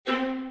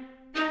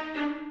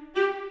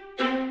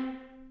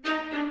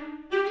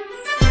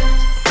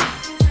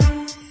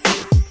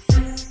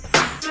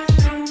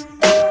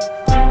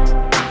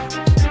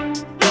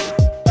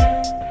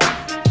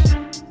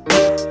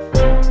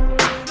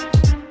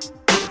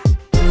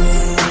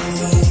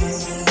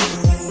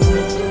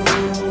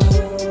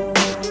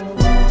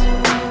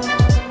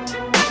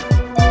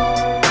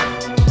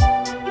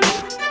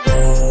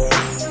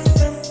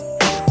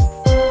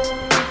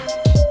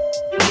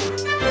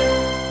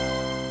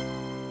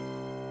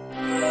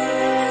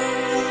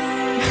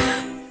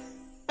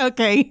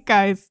Okay,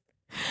 guys,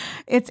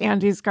 it's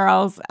Angie's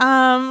Girls.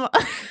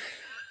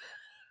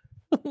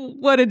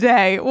 What a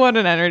day. What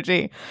an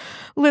energy.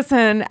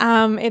 Listen,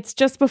 it's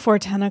just before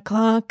 10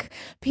 o'clock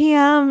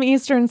p.m.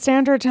 Eastern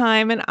Standard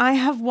Time, and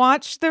I was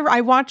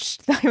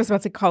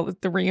about to call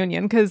it the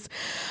reunion, because,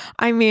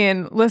 I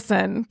mean,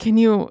 listen, can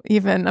you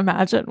even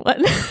imagine what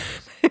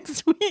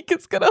next week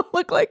is going to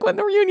look like when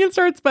the reunion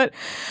starts? But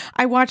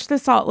I watched the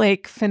Salt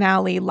Lake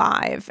finale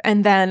live,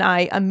 and then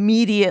I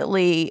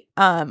immediately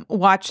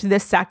watched the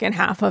second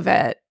half of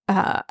it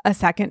a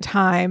second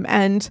time,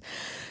 and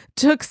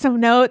took some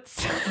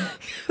notes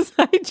because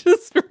I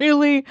just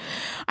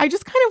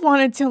kind of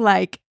wanted to,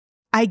 like,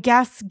 I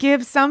guess,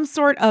 give some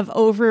sort of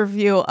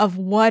overview of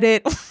what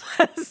it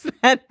was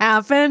that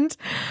happened,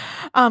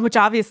 which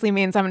obviously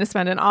means I'm going to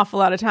spend an awful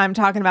lot of time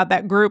talking about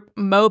that group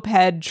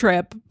moped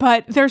trip.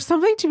 But there's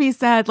something to be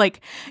said. Like,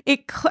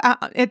 did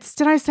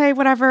I say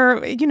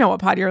whatever? You know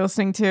what pod you're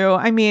listening to.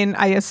 I mean,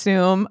 I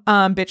assume,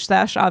 Bitch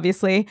Sesh,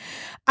 obviously.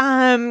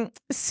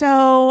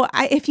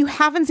 If you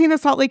haven't seen the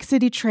Salt Lake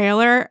City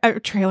trailer,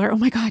 oh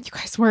my God, you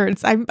guys,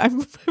 words. I'm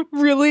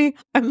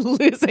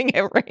losing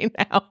it right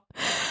now.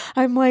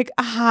 I'm like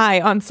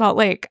high on Salt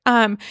Lake.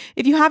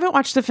 If you haven't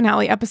watched the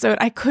finale episode,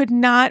 I could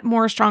not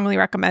more strongly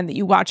recommend that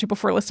you watch it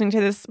before listening to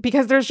this,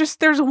 because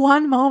there's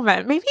one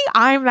moment, maybe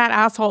I'm that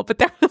asshole, but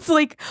there was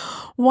like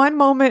one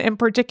moment in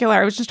particular.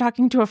 I was just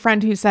talking to a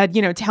friend who said,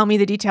 tell me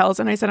the details.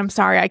 And I said, I'm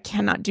sorry, I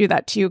cannot do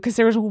that to you, because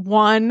there was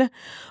one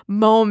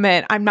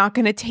moment. I'm not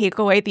going to take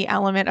away the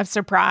element of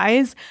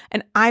surprise.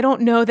 And I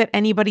don't know that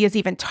anybody is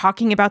even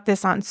talking about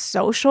this on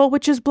social,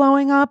 which is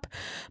blowing up.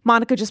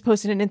 Monica just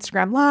posted an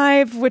Instagram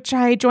live, which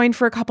I joined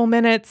for a couple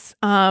minutes,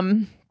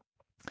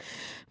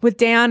 with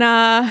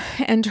Dana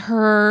and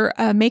her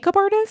makeup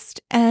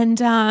artist. And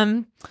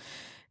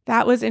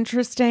that was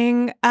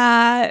interesting.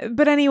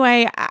 But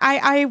anyway,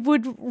 I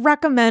would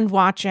recommend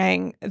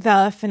watching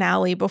the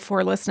finale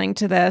before listening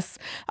to this.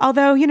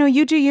 Although,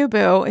 you do you,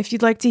 boo, if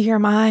you'd like to hear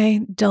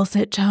my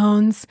dulcet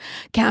tones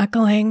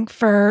cackling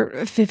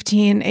for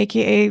 15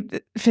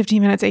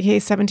 minutes, aka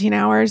 17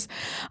 hours.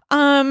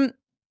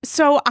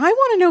 So I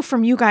want to know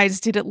from you guys,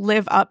 did it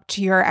live up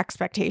to your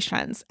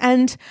expectations?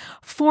 And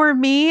for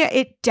me,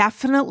 it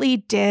definitely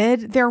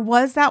did. There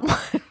was that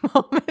one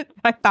moment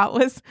I thought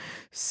was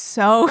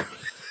so,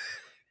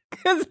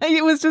 because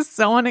it was just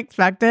so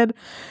unexpected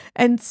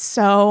and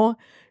so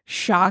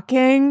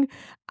shocking.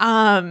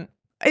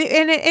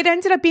 And it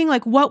ended up being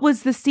like, what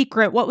was the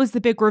secret? What was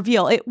the big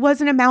reveal? It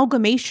was an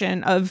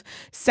amalgamation of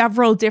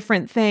several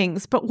different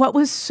things. But what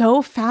was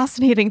so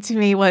fascinating to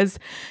me was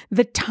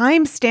the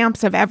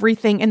timestamps of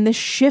everything and the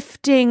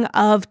shifting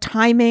of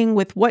timing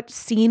with what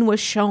scene was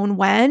shown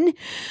when,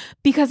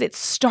 because it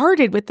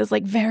started with this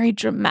like very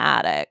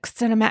dramatic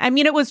cinema. I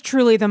mean, it was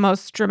truly the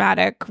most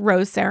dramatic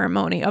rose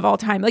ceremony of all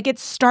time. Like, it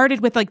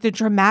started with like the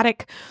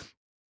dramatic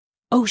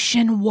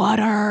ocean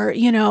water,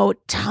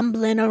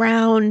 tumbling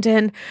around,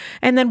 and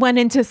then went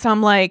into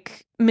some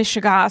like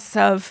mishigas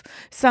of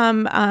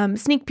some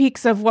sneak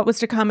peeks of what was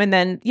to come. And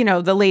then,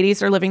 the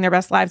ladies are living their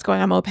best lives, going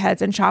on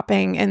mopeds and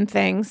shopping and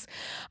things.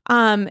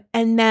 And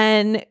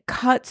then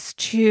cuts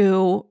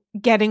to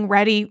getting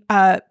ready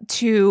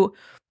to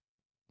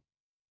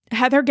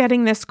Heather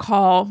getting this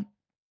call.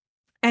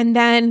 And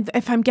then,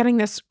 if I'm getting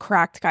this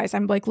correct, guys,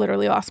 I'm like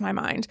literally lost my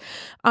mind.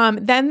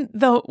 Then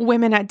the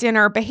women at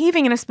dinner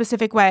behaving in a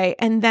specific way,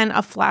 and then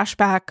a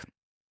flashback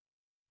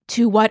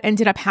to what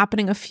ended up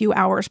happening a few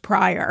hours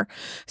prior.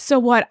 So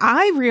what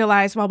I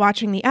realized while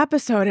watching the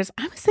episode is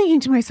I was thinking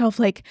to myself,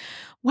 like,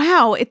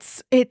 wow,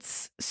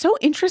 it's so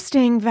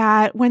interesting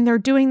that when they're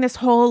doing this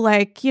whole,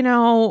 like,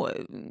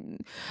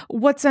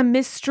 what's a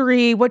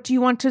mystery? What do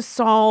you want to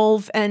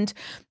solve? And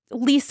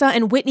Lisa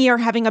and Whitney are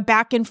having a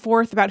back and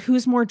forth about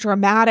who's more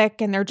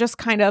dramatic, and they're just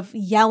kind of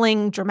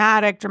yelling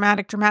dramatic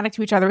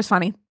to each other. It was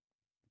funny.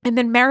 And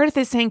then Meredith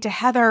is saying to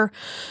Heather,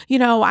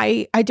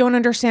 I don't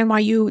understand why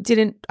you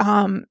didn't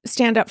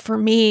stand up for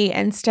me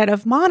instead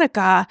of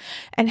Monica.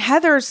 And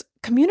Heather's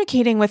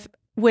communicating with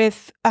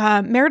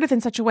Meredith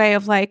in such a way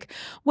of like,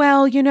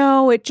 well,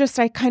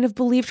 I kind of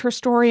believed her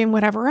story and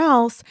whatever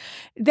else.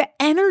 The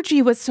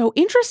energy was so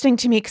interesting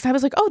to me, because I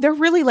was like, oh, they're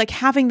really like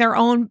having their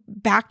own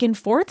back and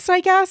forths, I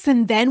guess.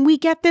 And then we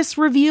get this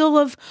reveal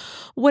of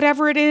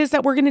whatever it is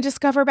that we're going to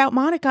discover about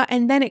Monica.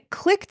 And then it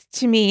clicked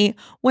to me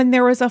when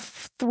there was a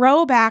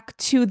throwback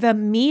to the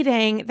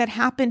meeting that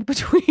happened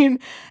between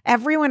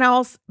everyone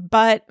else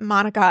but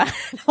Monica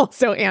and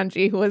also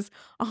Angie, who was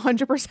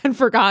 100%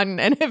 forgotten.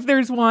 And if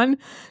there's one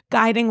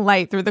guiding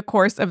light through the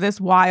course of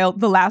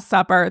the Last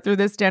Supper, through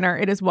this dinner,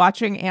 it is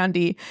watching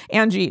Angie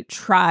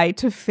try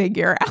to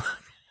figure out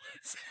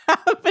what's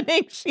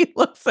happening. She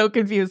looks so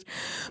confused.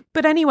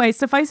 But anyway,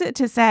 suffice it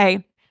to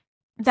say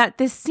that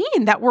this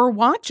scene that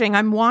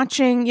I'm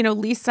watching,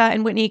 Lisa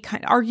and Whitney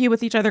kind of argue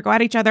with each other, go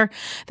at each other.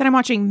 Then I'm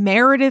watching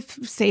Meredith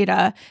say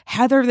to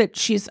Heather that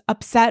she's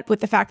upset with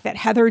the fact that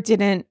Heather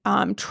didn't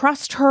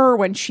trust her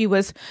when she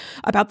was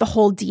about the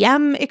whole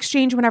DM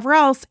exchange, whatever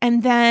else.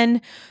 And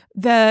then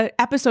the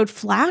episode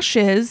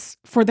flashes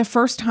for the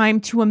first time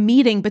to a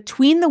meeting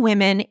between the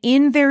women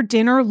in their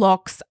dinner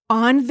looks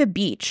on the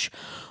beach,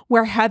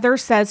 where Heather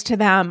says to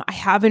them, I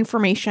have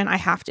information I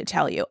have to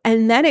tell you.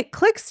 And then it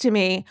clicks to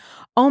me,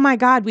 oh my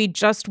God, we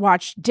just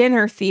watched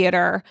Dinner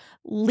Theater.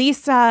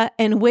 Lisa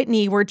and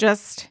Whitney were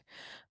just,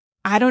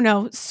 I don't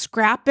know,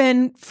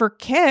 scrapping for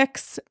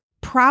kicks,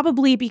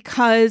 probably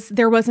because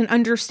there was an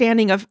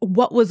understanding of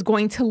what was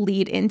going to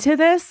lead into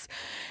this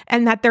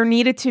and that there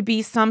needed to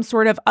be some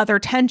sort of other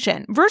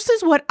tension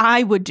versus what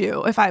I would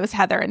do if I was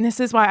Heather. And this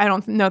is why I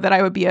don't know that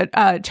I would be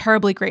a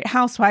terribly great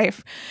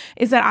housewife,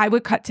 is that I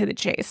would cut to the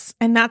chase.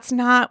 And that's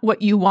not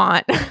what you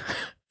want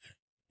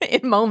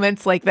in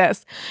moments like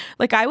this.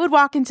 Like, I would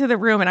walk into the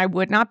room and I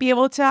would not be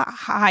able to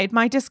hide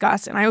my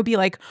disgust. And I would be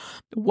like,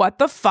 what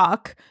the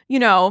fuck? You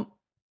know,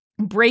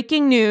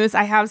 breaking news.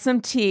 I have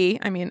some tea.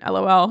 I mean,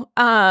 LOL.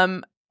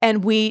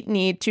 And we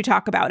need to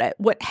talk about it.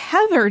 What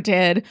Heather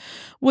did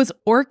was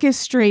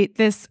orchestrate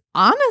this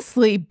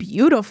honestly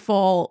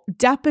beautiful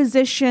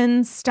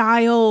deposition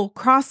style,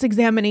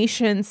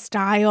 cross-examination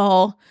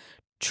style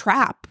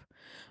trap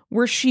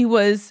where she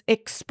was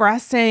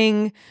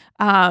expressing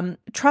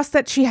trust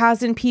that she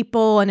has in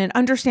people and an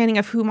understanding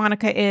of who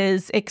Monica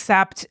is,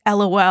 except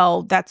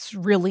LOL, that's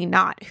really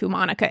not who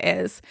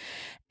Monica is.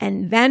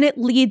 And then it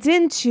leads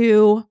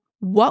into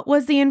what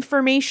was the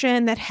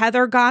information that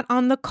Heather got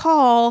on the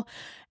call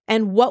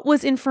and what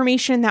was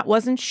information that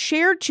wasn't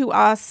shared to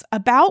us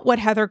about what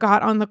Heather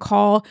got on the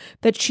call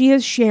that she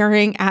is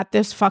sharing at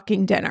this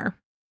fucking dinner.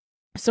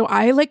 So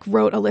I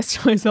wrote a list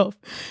to myself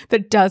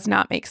that does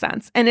not make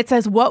sense. And it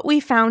says what we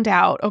found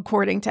out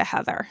according to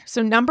Heather.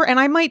 So and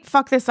I might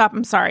fuck this up.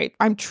 I'm sorry.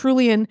 I'm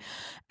truly in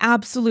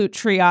absolute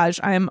triage.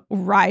 I am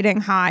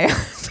riding high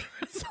as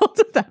a result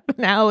of that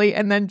finale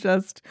and then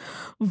just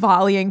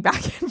volleying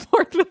back and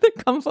forth with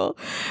a couple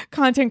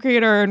content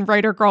creator and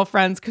writer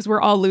girlfriends because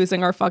we're all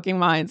losing our fucking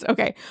minds.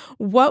 Okay.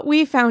 What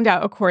we found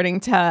out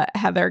according to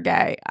Heather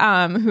Gay,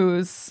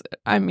 who's,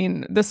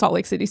 the Salt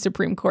Lake City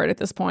Supreme Court at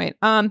this point.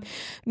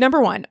 Number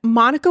one,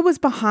 Monica was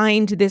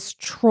behind this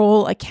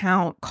troll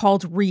account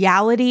called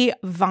Reality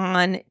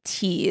Von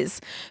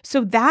Tease.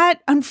 So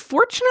that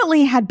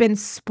unfortunately had been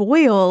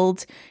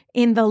spoiled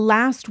in the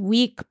last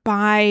week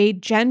by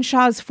Jen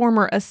Shah's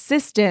former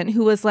assistant,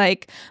 who was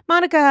like,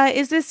 Monica,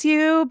 is this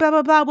you? Blah,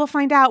 blah, blah. We'll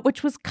find out,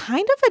 which was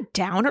kind of a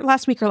downer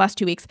last week or last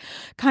 2 weeks,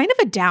 kind of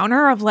a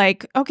downer of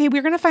okay,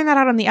 we're going to find that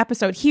out on the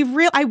episode.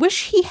 I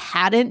wish he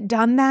hadn't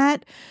done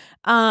that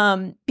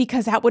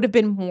because that would have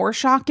been more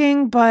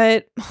shocking.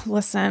 But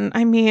listen,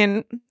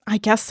 I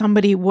guess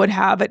somebody would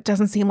have. It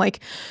doesn't seem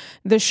like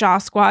the Shah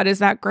squad is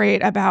that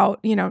great about,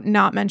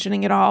 not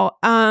mentioning it all.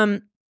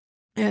 And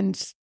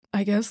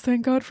I guess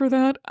thank God for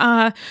that.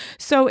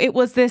 So it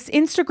was this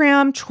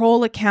Instagram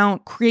troll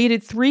account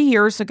created 3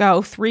 years ago,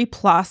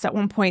 3+ at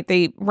one point.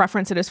 They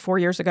reference it as 4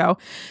 years ago,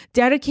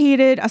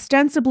 dedicated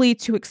ostensibly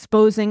to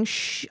exposing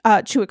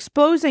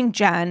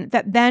Jen,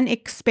 that then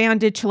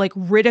expanded to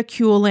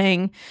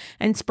ridiculing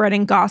and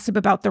spreading gossip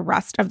about the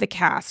rest of the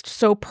cast.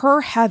 So per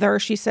Heather,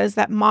 she says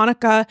that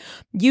Monica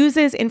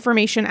uses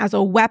information as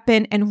a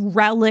weapon and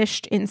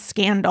relished in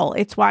scandal.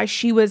 It's why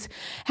she was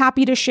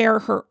happy to share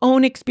her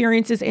own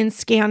experiences in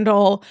scandal,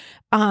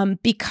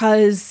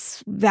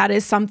 because that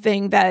is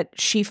something that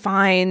she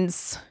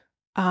finds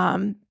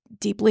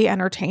deeply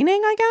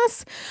entertaining, I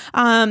guess.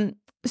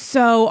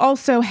 So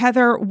also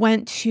Heather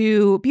went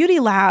to Beauty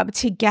Lab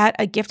to get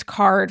a gift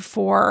card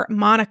for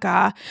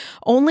Monica,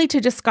 only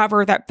to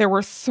discover that there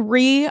were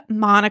 3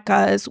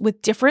 Monicas with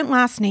different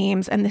last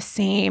names and the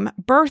same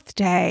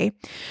birthday.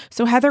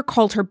 So Heather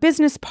called her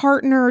business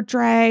partner,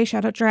 Dre,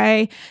 shout out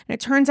Dre, and it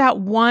turns out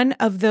one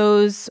of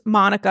those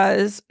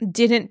Monicas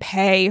didn't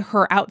pay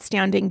her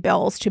outstanding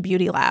bills to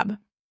Beauty Lab.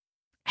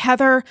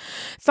 Heather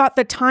thought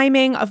the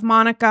timing of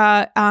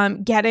Monica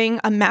getting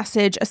a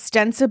message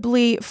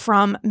ostensibly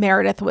from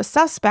Meredith was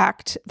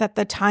suspect, that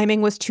the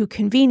timing was too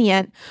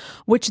convenient,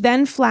 which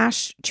then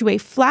flashed to a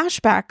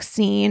flashback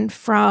scene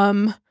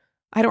from,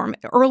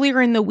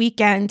 earlier in the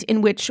weekend,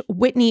 in which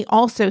Whitney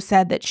also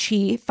said that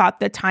she thought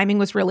the timing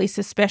was really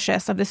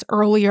suspicious of this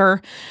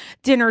earlier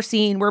dinner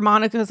scene where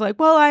Monica's like,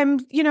 well, I'm,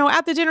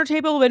 at the dinner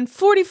table and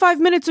 45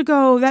 minutes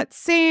ago, that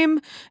same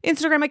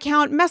Instagram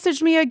account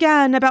messaged me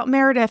again about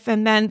Meredith.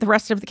 And then the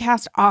rest of the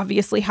cast,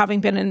 obviously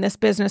having been in this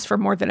business for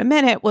more than a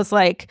minute, was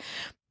like,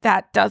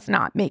 that does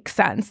not make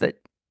sense. That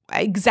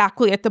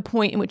exactly at the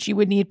point in which you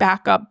would need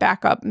backup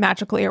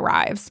magically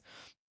arrives.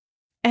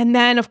 And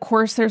then, of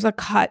course, there's a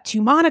cut to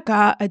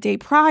Monica a day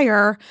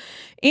prior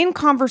in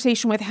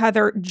conversation with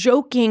Heather,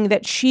 joking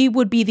that she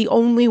would be the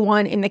only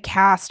one in the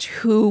cast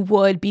who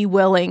would be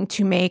willing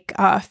to make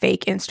a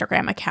fake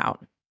Instagram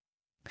account.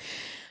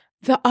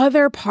 The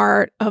other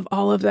part of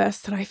all of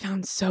this that I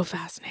found so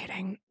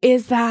fascinating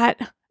is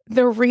that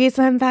the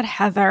reason that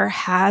Heather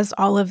has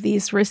all of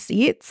these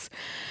receipts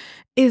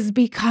is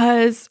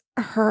because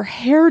her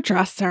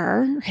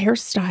hairstylist,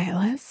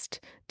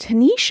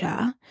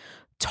 Tanisha,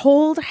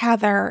 told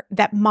Heather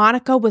that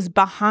Monica was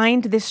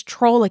behind this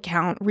troll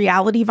account,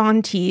 Reality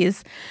Von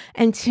Tease,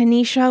 and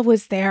Tanisha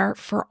was there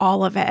for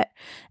all of it.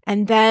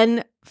 And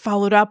then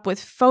followed up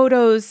with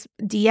photos,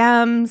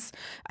 DMs,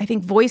 I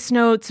think voice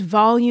notes,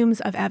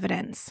 volumes of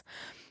evidence.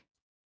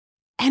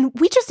 And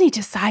we just need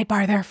to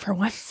sidebar there for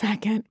 1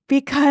 second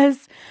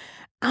because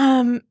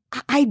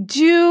I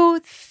do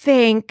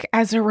think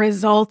as a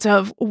result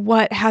of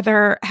what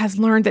Heather has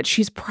learned that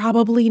she's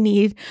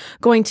probably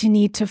going to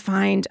need to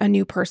find a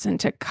new person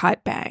to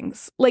cut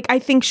bangs. Like, I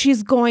think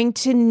she's going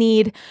to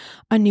need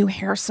a new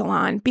hair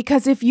salon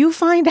because if you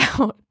find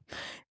out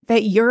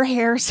that your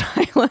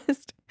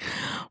hairstylist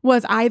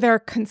was either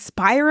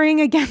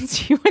conspiring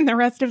against you and the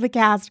rest of the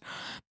cast,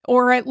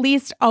 or at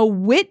least a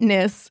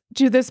witness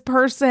to this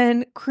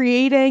person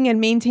creating and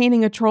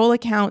maintaining a troll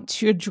account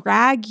to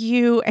drag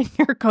you and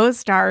your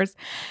co-stars,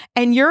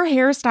 and your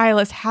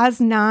hairstylist has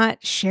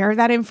not shared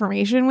that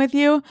information with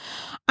you.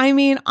 I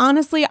mean,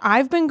 honestly,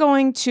 I've been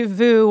going to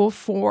Vu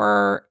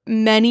for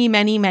many,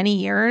 many, many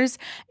years.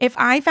 If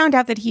I found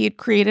out that he had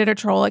created a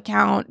troll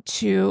account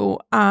to,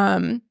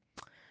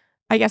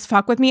 I guess,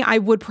 fuck with me, I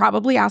would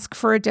probably ask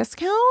for a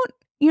discount.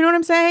 You know what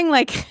I'm saying?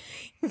 Like,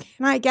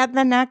 can I get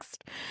the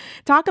next?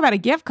 Talk about a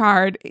gift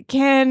card.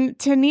 Can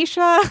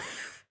Tanisha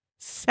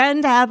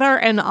send Heather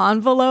an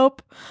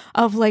envelope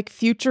of like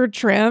future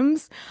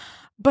trims?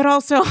 But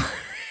also,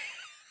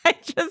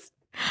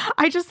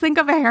 I just think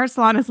of a hair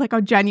salon as like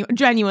a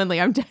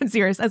genuinely, I'm dead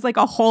serious, as like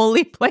a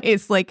holy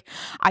place. Like,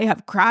 I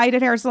have cried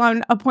at hair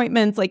salon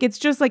appointments. Like, it's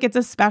just like, it's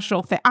a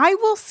special thing. I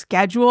will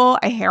schedule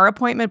a hair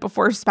appointment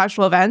before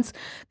special events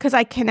because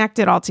I connect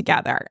it all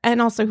together.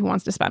 And also, who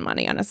wants to spend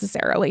money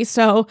unnecessarily?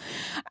 So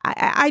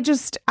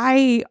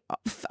I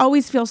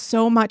always feel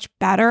so much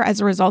better as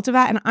a result of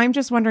that. And I'm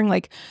just wondering,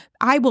 like,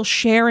 I will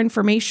share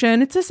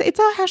information. It's a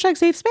hashtag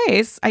safe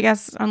space, I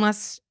guess,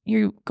 unless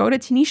you go to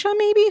Tanisha,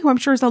 maybe, who I'm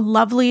sure is a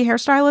lovely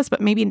hairstylist,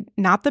 but maybe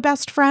not the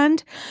best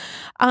friend,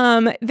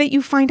 that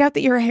you find out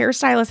that your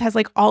hairstylist has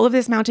like all of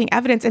this mounting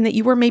evidence and that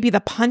you were maybe the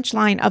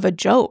punchline of a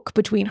joke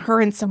between her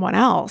and someone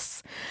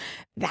else.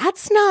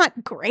 That's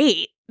not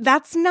great.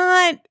 That's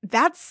a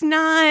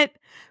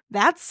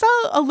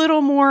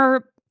little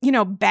more,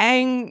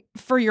 bang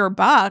for your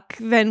buck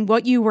than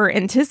what you were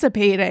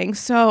anticipating.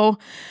 So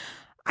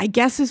I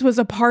guess this was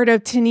a part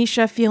of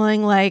Tanisha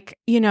feeling like,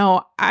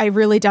 I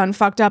really done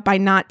fucked up by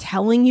not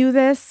telling you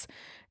this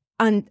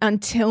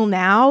until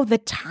now. The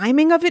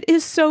timing of it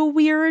is so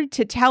weird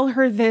to tell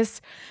her this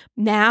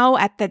now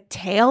at the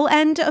tail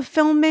end of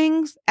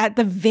filming, at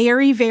the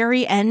very,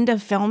 very end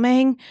of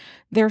filming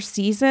their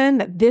season,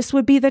 that this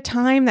would be the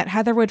time that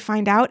Heather would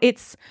find out.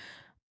 It's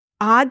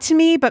odd to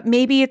me, but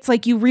maybe it's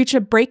like you reach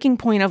a breaking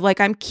point of like,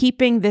 I'm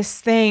keeping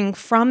this thing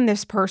from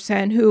this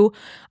person who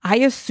I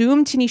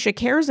assume Tanisha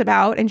cares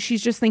about, and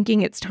she's just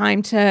thinking it's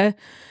time to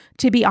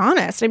be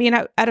honest. I mean,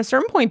 at a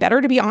certain point, better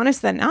to be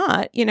honest than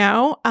not,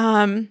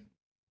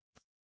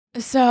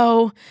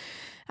 So,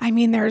 I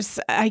mean, there's,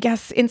 I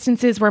guess,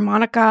 instances where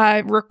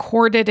Monica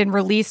recorded and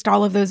released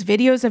all of those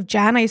videos of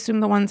Jen. I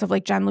assume the ones of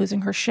like Jen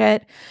losing her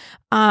shit.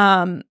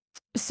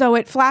 So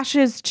it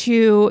flashes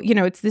to,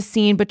 it's the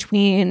scene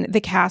between the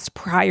cast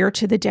prior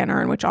to the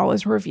dinner in which all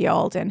is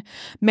revealed. And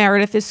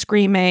Meredith is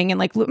screaming and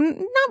like,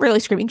 not really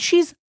screaming.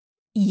 She's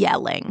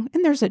yelling.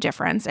 And there's a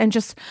difference. And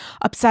just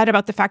upset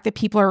about the fact that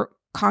people are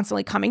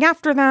constantly coming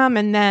after them.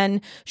 And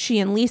then she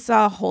and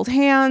Lisa hold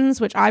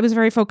hands, which I was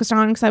very focused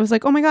on because I was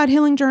like, oh my God,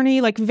 healing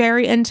journey, like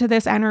very into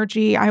this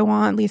energy. I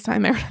want Lisa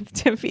and Meredith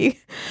to be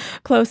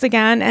close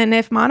again. And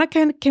if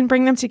Monica can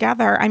bring them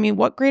together, I mean,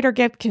 what greater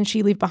gift can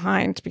she leave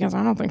behind? Because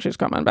I don't think she's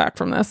coming back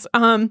from this.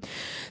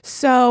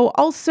 So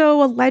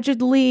also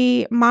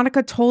allegedly,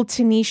 Monica told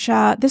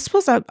Tanisha, this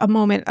was a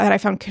moment that I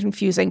found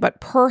confusing,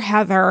 but per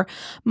Heather,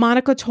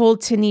 Monica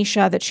told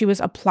Tanisha that she was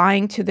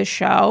applying to the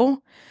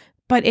show.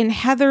 But in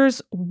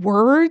Heather's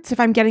words, if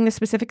I'm getting this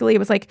specifically, it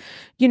was like,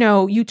 you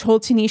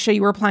told Tanisha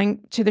you were applying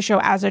to the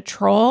show as a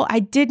troll. I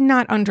did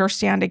not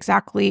understand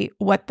exactly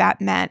what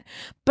that meant.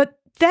 But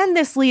then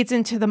this leads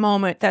into the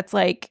moment that's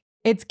like,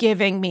 it's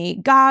giving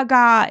me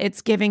gaga,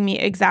 it's giving me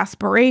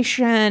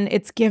exasperation,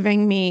 it's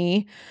giving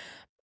me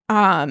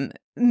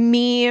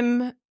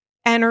meme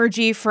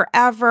energy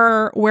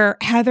forever, where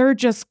Heather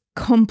just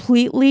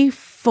completely,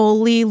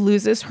 fully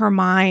loses her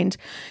mind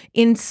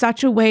in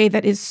such a way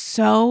that is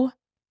so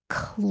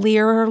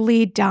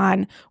clearly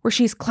done, where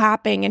she's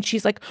clapping and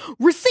she's like,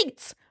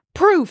 receipts,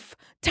 proof,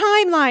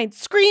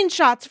 timelines,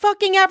 screenshots,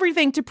 fucking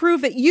everything to prove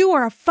that you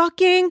are a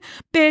fucking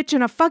bitch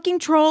and a fucking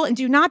troll and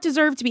do not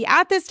deserve to be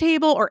at this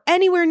table or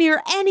anywhere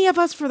near any of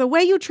us for the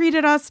way you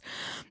treated us.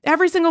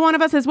 Every single one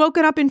of us has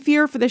woken up in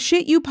fear for the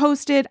shit you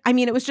posted. I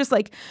mean, it was just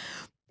like,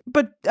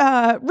 but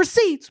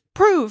receipts,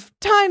 proof,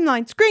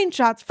 timeline,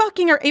 screenshots,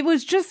 fucking her. It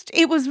was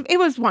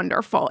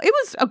wonderful. It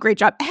was a great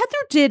job. Heather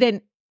did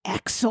an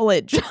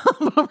excellent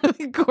job over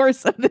the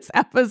course of this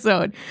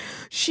episode.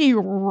 She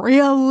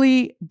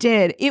really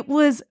did. It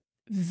was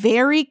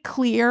very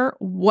clear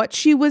what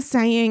she was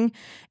saying,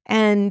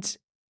 and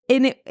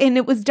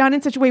it was done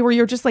in such a way where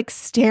you're just like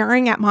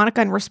staring at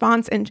Monica in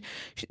response. And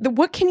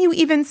what can you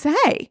even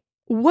say?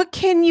 What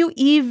can you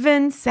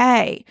even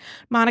say?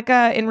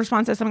 Monica in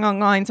response says something along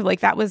the lines of like,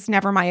 that was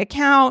never my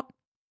account.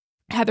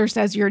 Heather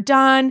says you're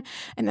done.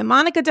 And then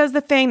Monica does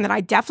the thing that I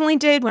definitely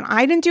did when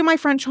I didn't do my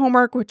French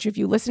homework, which if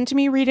you listen to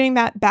me reading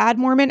that Bad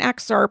Mormon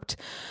excerpt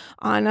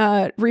on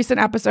a recent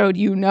episode,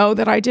 you know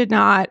that I did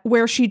not,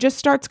 where she just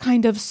starts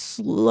kind of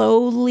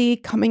slowly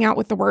coming out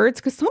with the words.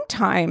 Because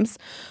sometimes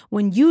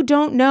when you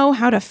don't know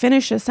how to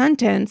finish a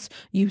sentence,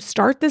 you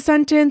start the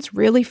sentence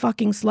really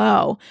fucking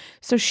slow.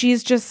 So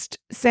she's just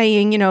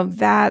saying,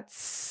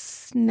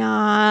 that's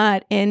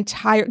not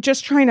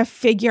just trying to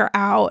figure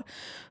out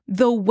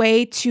the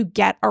way to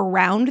get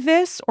around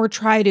this or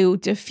try to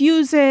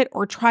diffuse it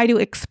or try to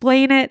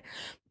explain it.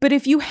 But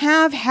if you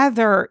have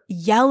Heather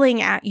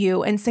yelling at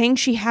you and saying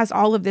she has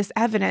all of this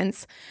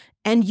evidence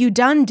and you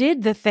done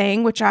did the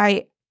thing, which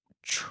I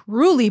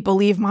truly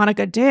believe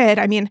Monica did,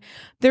 I mean,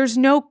 there's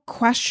no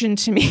question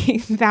to me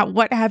that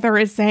what Heather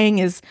is saying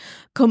is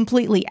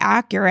completely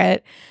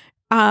accurate.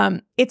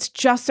 It's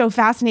just so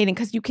fascinating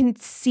because you can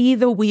see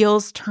the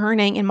wheels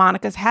turning in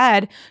Monica's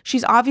head.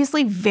 She's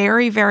obviously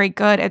very, very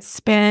good at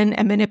spin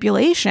and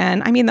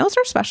manipulation. I mean, those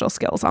are special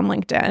skills on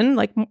LinkedIn.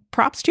 Like,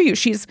 props to you.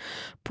 She's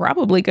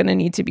probably going to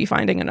need to be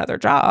finding another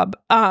job.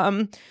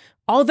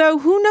 Although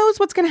who knows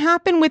what's going to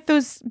happen with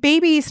those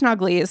baby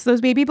snugglies,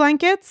 those baby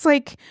blankets,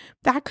 like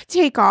that could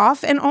take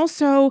off. And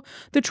also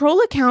the troll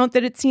account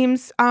that it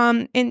seems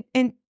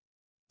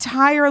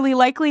entirely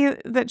likely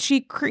that she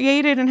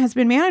created and has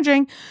been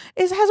managing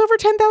has over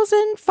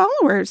 10,000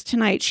 followers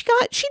tonight.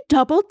 She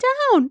doubled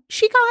down.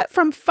 She got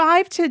from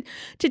 5 to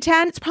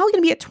 10. It's probably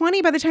going to be at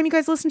 20 by the time you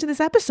guys listen to this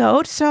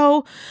episode.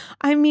 So,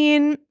 I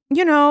mean,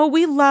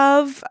 we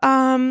love,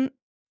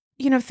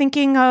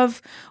 thinking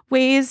of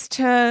ways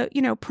to,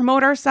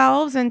 promote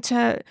ourselves and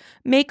to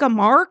make a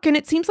mark. And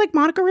it seems like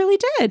Monica really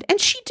did. And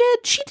she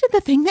did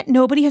the thing that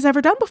nobody has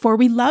ever done before.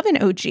 We love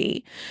an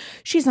OG.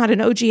 She's not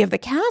an OG of the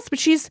cast, but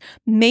she's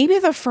maybe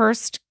the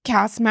first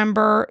cast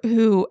member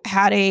who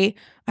had I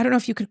don't know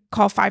if you could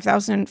call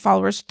 5,000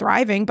 followers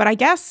thriving, but I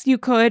guess you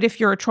could if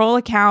you're a troll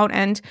account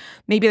and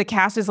maybe the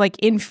cast is like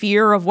in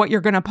fear of what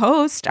you're going to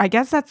post. I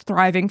guess that's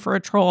thriving for a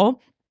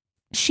troll.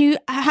 She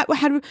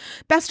had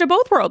best of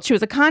both worlds. She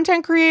was a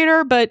content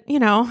creator, but,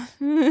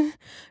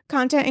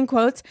 content in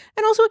quotes,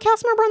 and also a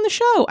cast member on the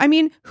show. I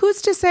mean,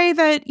 who's to say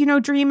that,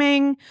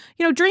 dream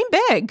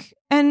big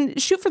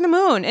and shoot for the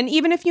moon. And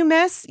even if you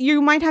miss,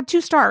 you might have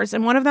 2 stars.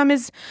 And one of them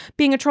is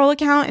being a troll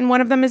account and one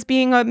of them is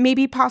being a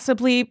maybe,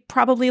 possibly,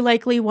 probably,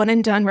 likely one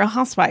and done Real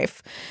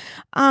Housewife.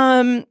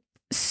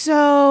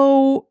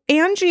 So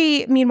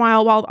Angie,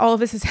 meanwhile, while all of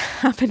this is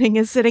happening,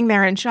 is sitting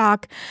there in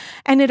shock.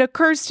 And it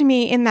occurs to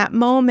me in that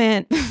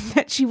moment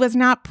that she was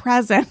not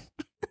present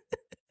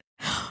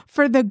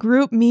for the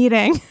group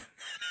meeting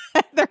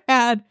Heather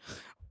had.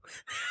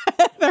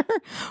 Heather,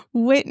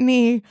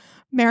 Whitney,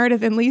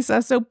 Meredith, and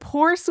Lisa. So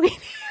poor sweet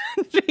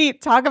Angie,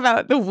 talk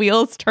about the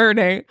wheels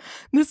turning.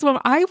 This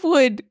woman, I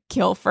would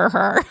kill for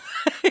her.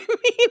 I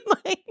mean,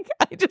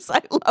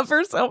 I love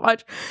her so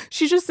much.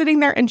 She's just sitting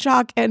there in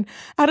shock. And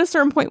at a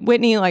certain point,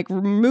 Whitney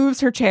removes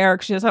her chair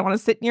because she doesn't want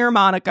to sit near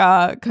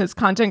Monica because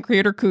content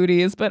creator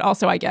cooties. But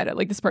also I get it.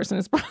 Like, this person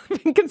has probably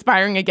been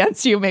conspiring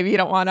against you. Maybe you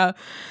don't want to,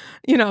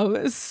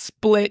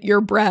 split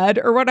your bread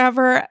or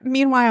whatever.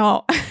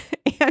 Meanwhile,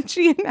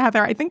 Angie and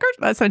Heather, I think,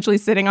 are essentially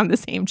sitting on the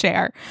same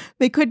chair.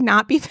 They could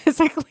not be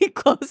physically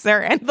closer.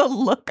 And the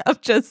look of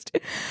just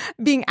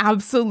being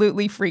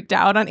absolutely freaked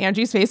out on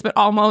Angie's face, but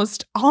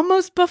almost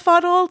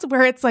befuddled,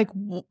 where it's like,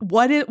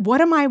 what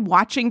am I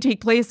watching take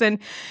place? And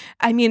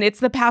I mean, it's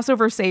the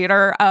Passover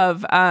Seder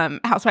of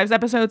Housewives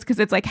episodes, because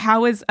it's like,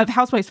 of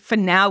Housewives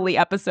finale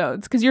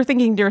episodes? Because you're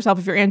thinking to yourself,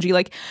 if you're Angie,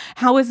 like,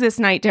 how is this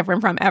night different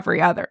from every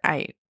other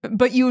night?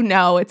 But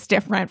it's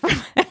different from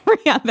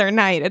every other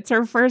night. It's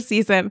her first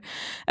season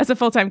as a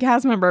full-time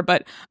cast member,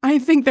 but I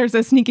think there's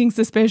a sneaking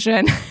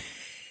suspicion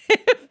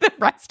if the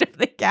rest of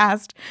the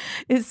cast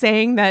is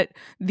saying that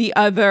the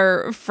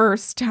other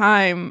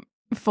first-time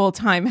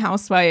full-time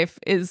housewife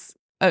is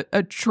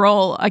a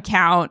troll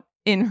account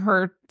in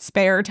her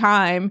spare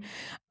time,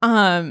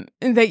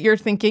 that you're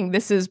thinking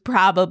this is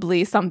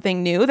probably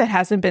something new that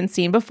hasn't been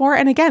seen before.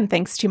 And again,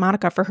 thanks to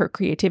Monica for her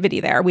creativity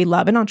there. We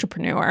love an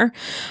entrepreneur.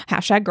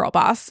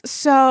 #girlboss.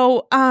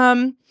 So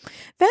then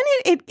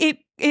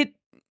it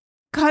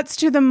cuts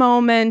to the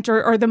moment,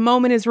 or the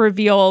moment is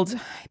revealed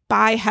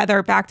by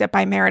Heather, backed up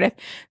by Meredith.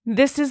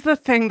 This is the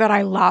thing that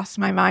I lost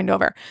my mind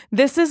over.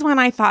 This is when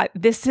I thought,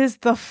 this is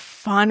the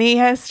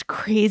funniest,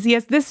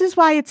 craziest. This is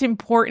why it's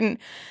important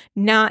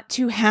not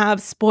to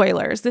have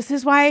spoilers. This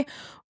is why,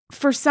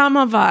 for some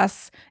of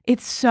us,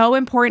 it's so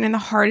important, and the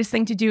hardest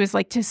thing to do is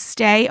to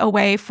stay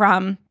away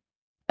from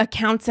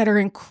accounts that are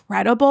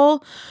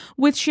incredible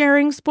with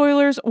sharing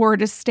spoilers, or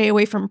to stay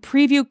away from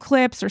preview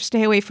clips or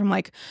stay away from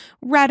like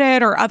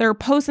Reddit or other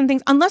posts and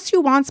things, unless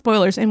you want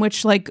spoilers, in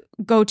which like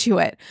go to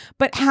it.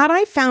 But had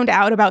I found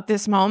out about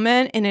this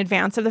moment in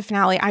advance of the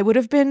finale, I would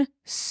have been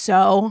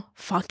so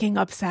fucking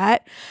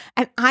upset.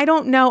 And I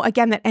don't know,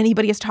 again, that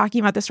anybody is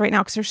talking about this right now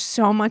because there's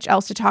so much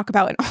else to talk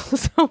about. And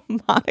also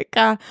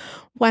Monica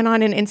went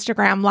on an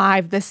Instagram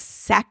live the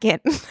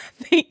second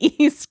the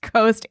East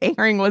Coast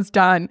airing was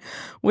done,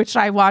 which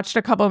I watched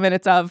a couple of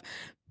minutes of.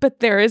 But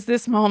there is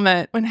this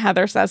moment when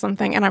Heather says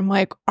something and I'm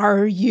like,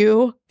 are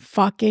you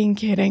fucking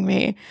kidding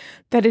me?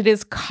 That it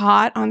is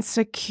caught on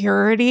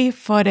security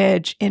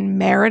footage in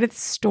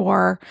Meredith's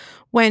store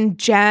when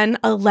Jen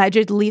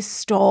allegedly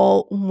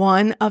stole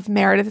one of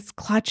Meredith's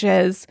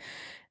clutches,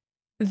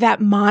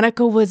 that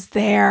Monica was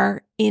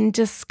there in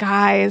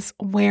disguise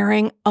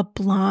wearing a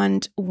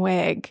blonde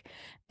wig.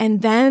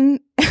 And then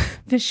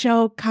the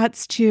show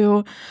cuts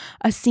to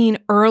a scene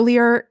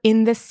earlier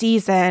in the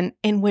season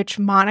in which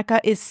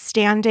Monica is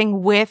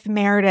standing with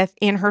Meredith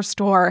in her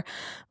store,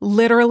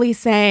 literally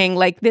saying,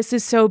 like, this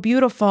is so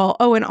beautiful.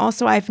 Oh, and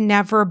also I've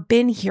never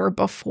been here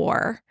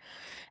before.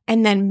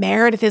 And then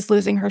Meredith is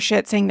losing her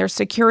shit, saying there's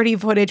security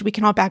footage. We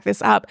can all back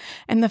this up.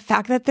 And the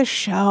fact that the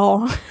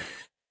show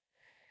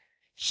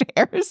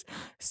shares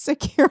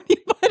security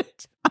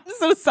footage. I'm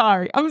so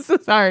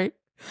sorry.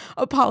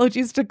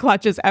 Apologies to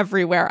clutches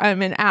everywhere.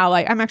 I'm an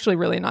ally. I'm actually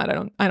really not.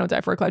 I don't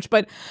die for a clutch.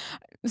 But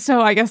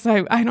so I guess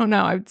I don't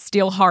know. I would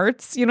steal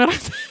hearts. You know what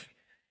I'm saying?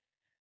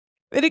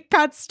 But it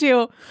cuts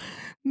to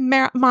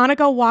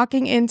Monica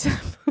walking into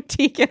the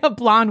boutique in a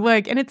blonde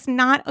wig, and it's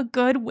not a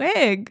good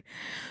wig.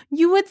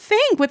 You would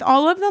think with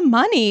all of the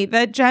money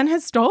that Jen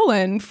has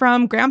stolen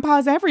from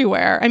grandpas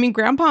everywhere. I mean,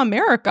 Grandpa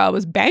America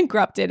was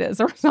bankrupted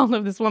as a result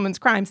of this woman's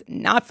crimes.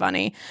 Not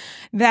funny.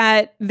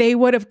 That they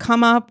would have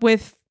come up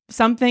with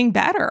something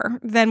better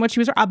than what she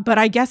was. But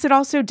I guess it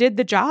also did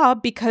the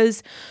job,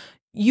 because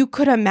you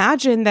could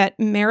imagine that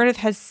Meredith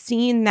has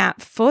seen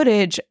that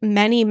footage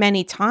many,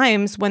 many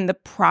times when the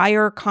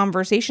prior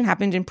conversation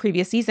happened in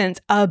previous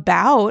seasons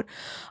about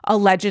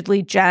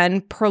allegedly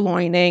Jen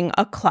purloining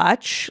a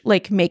clutch,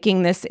 like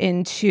making this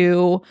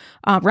into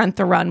Rent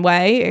the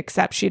Runway,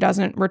 except she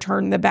doesn't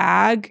return the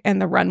bag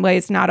and the runway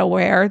is not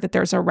aware that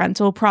there's a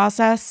rental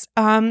process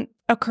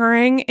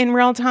occurring in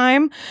real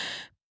time.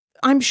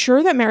 I'm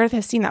sure that Meredith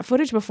has seen that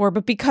footage before,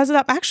 but because of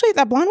that, actually,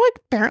 that blonde wig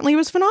apparently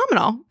was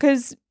phenomenal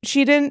because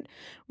she didn't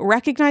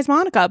recognize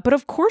Monica. But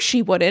of course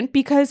she wouldn't,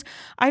 because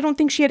I don't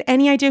think she had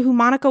any idea who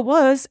Monica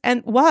was,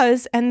 and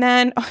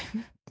then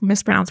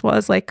mispronounced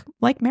was like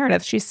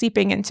Meredith. She's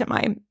seeping into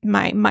my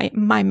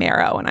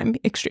marrow, and I'm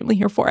extremely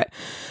here for it.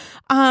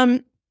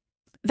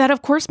 That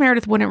of course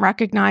Meredith wouldn't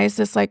recognize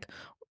this like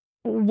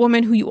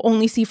woman who you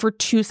only see for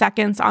 2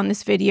 seconds on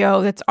this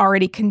video that's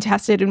already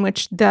contested, in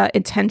which the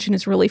attention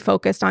is really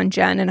focused on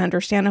Jen, and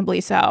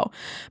understandably so.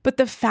 But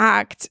the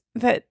fact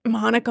that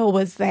Monica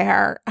was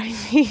there, I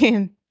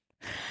mean,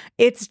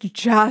 it's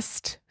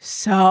just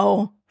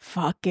so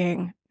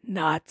fucking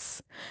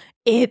nuts.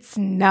 It's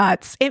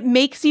nuts. It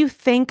makes you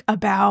think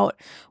about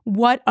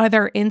what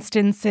other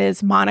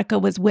instances Monica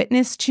was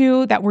witness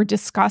to that were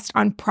discussed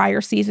on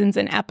prior seasons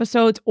and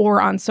episodes or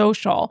on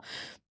social.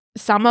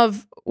 Some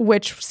of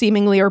which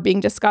seemingly are being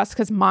discussed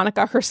because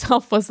Monica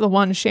herself was the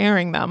one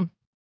sharing them.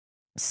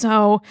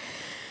 So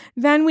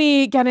then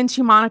we get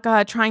into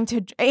Monica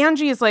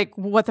Angie is like,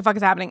 what the fuck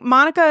is happening?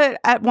 Monica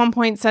at one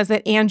point says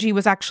that Angie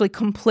was actually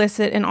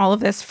complicit in all of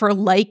this for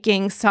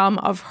liking some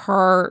of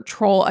her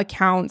troll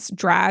accounts'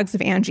 drags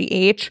of Angie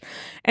H.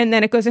 And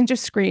then it goes into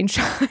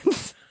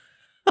screenshots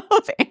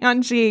of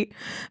Angie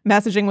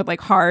messaging with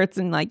like hearts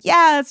and like,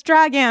 yes,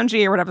 drag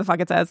Angie or whatever the fuck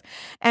it says.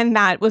 And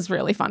that was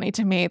really funny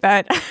to me,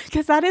 that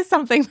because that is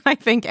something I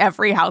think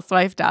every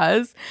housewife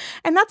does.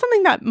 And that's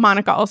something that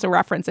Monica also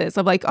references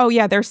of like, oh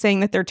yeah, they're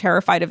saying that they're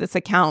terrified of this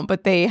account,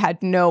 but they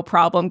had no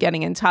problem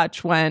getting in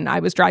touch when I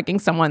was dragging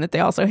someone that they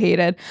also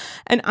hated.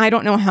 And I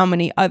don't know how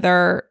many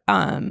other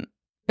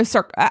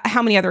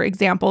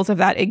examples of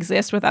that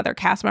exist with other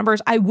cast members.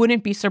 I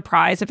wouldn't be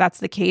surprised if that's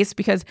the case,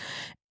 because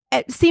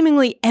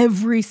seemingly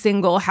every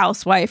single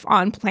housewife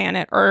on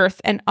planet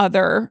Earth and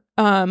other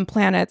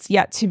planets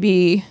yet to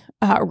be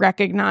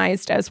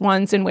recognized as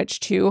ones in which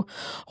to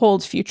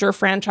hold future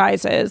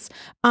franchises.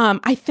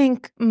 I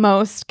think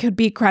most could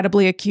be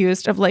credibly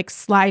accused of like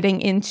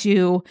sliding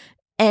into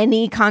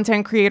any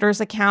content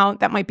creator's account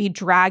that might be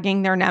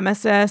dragging their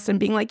nemesis and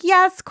being like,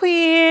 yes,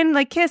 queen,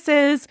 like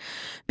kisses,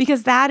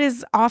 because that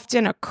is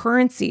often a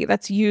currency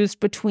that's used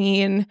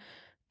between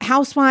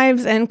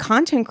housewives and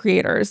content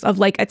creators of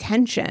like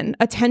attention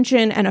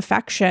and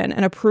affection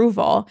and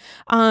approval.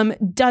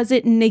 Does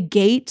it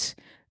negate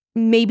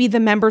maybe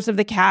the members of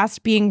the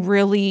cast being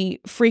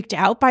really freaked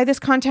out by this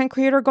content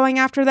creator going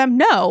after them?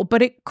 No,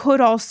 but it could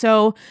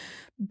also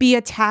be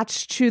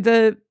attached to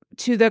the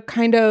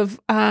kind of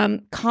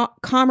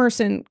commerce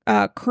and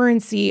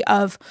currency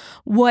of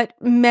what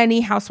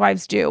many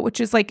housewives do, which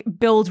is like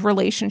build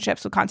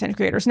relationships with content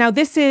creators. Now,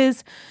 this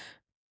is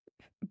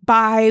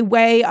by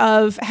way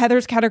of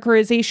Heather's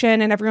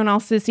categorization and everyone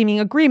else's seeming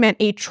agreement,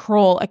 a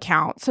troll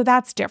account. So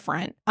that's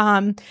different.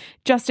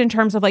 Just in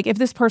terms of like, if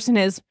this person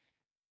is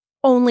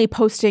only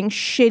posting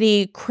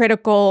shitty,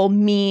 critical,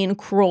 mean,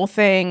 cruel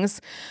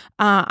things,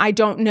 I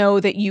don't know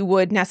that you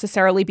would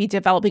necessarily be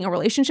developing a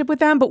relationship with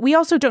them. But we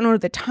also don't know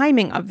the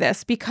timing of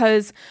this,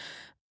 because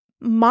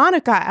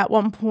Monica at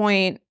one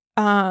point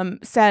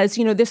says,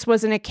 this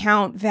was an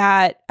account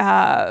that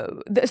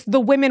the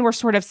women were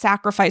sort of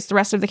sacrificed. The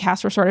rest of the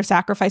cast were sort of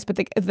sacrificed, but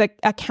the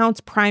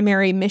account's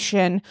primary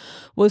mission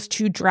was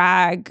to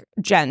drag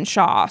Jen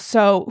Shah.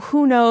 So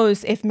who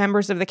knows if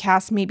members of the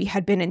cast maybe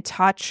had been in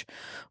touch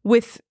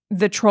with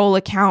the troll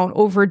account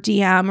over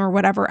DM or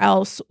whatever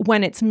else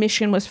when its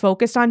mission was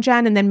focused on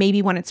Jen. And then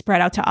maybe when it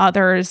spread out to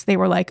others, they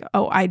were like,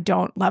 oh, I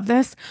don't love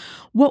this.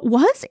 What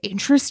was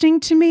interesting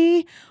to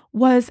me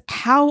was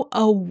how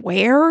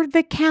aware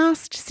the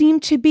cast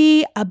seemed to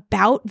be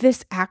about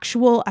this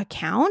actual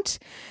account,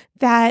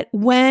 that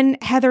when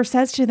Heather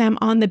says to them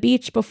on the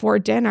beach before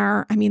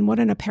dinner, I mean, what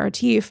an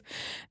aperitif,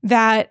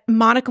 that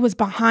Monica was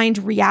behind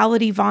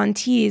Reality Von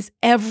Teese,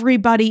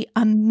 everybody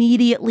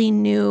immediately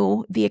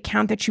knew the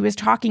account that she was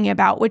talking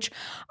about, which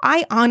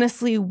I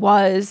honestly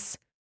was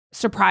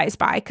surprised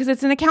by, because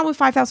it's an account with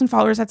 5,000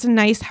 followers. That's a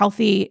nice,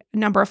 healthy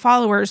number of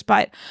followers.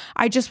 But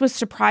I just was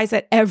surprised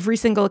that every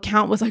single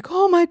account was like,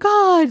 oh my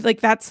God,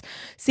 like that's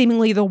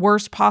seemingly the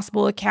worst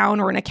possible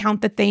account, or an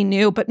account that they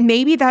knew. But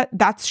maybe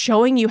that's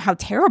showing you how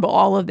terrible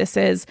all of this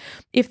is.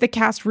 If the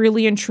cast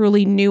really and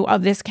truly knew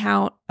of this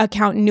account,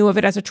 knew of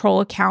it as a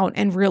troll account,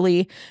 and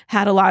really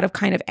had a lot of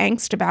kind of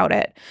angst about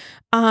it.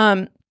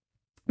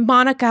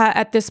 Monica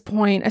at this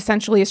point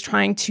essentially is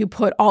trying to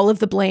put all of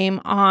the blame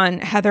on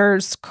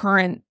Heather's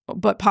current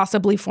but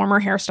possibly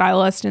former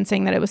hairstylist, and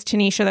saying that it was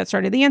Tanisha that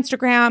started the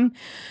Instagram.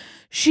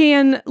 She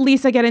and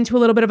Lisa get into a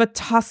little bit of a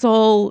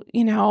tussle,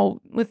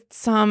 with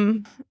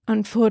some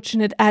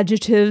unfortunate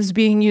adjectives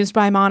being used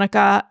by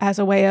Monica as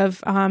a way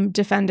of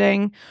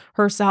defending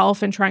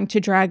herself and trying to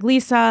drag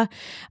Lisa.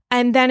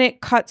 And then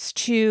it cuts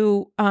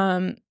to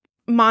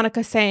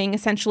Monica saying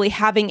essentially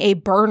having a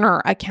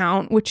burner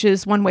account, which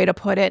is one way to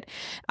put it,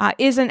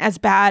 isn't as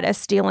bad as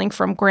stealing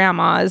from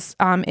grandma's.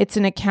 It's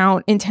an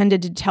account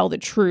intended to tell the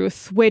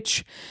truth,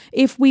 which,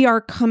 if we are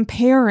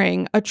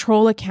comparing a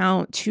troll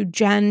account to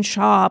Jen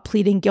Shah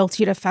pleading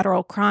guilty to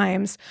federal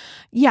crimes,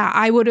 yeah,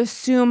 I would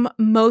assume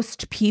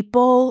most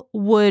people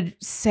would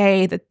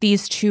say that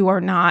these two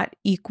are not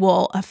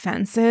equal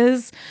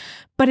offenses,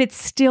 but it's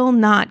still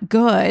not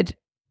good.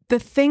 The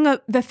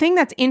thing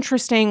that's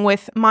interesting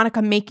with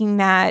Monica making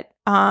that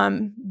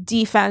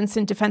defense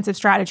and defensive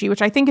strategy,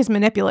 which I think is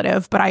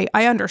manipulative, but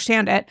I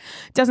understand it,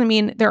 doesn't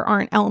mean there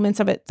aren't elements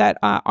of it that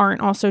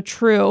aren't also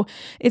true,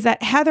 is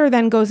that Heather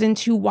then goes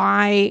into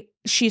why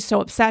she's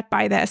so upset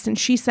by this. And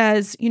she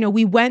says,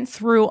 we went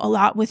through a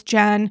lot with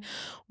Jen.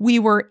 We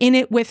were in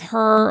it with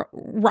her,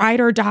 ride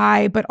or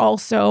die, but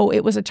also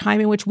it was a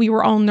time in which we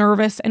were all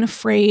nervous and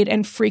afraid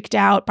and freaked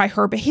out by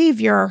her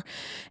behavior.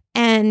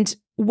 And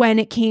when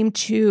it came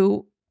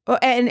to,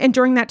 and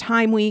during that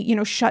time, we,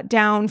 shut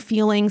down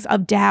feelings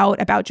of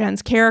doubt about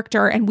Jen's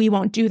character, and we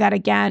won't do that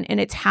again. And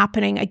it's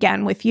happening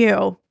again with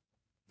you.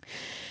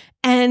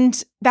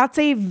 And that's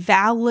a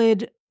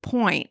valid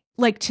point.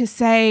 Like, to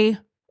say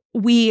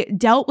we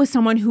dealt with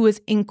someone who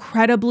is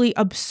incredibly,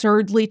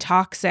 absurdly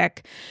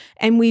toxic,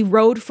 and we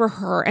rode for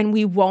her, and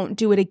we won't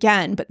do it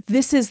again. But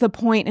this is the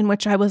point in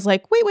which I was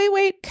like,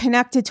 wait,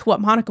 connected to what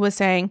Monica was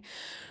saying.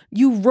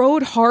 You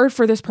rode hard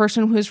for this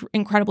person who is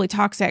incredibly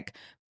toxic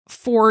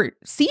for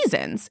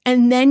seasons,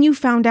 and then you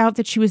found out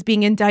that she was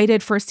being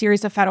indicted for a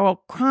series of federal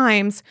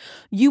crimes.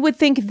 You would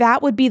think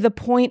that would be the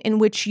point in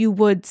which you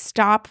would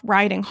stop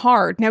riding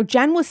hard. Now,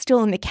 Jen was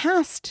still in the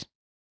cast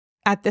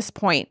at this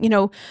point,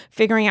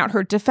 figuring out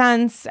her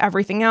defense,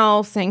 everything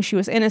else, saying she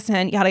was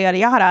innocent, yada, yada,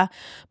 yada.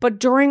 But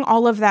during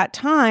all of that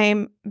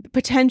time,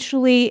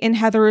 potentially in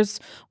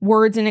Heather's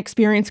words and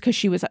experience, because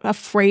she was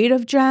afraid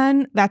of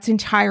Jen, that's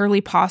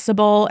entirely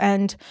possible.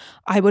 And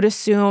I would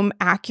assume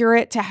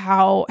accurate to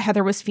how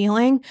Heather was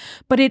feeling.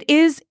 But it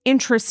is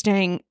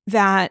interesting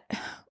that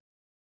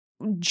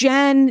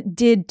Jen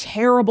did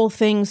terrible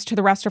things to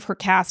the rest of her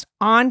cast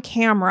on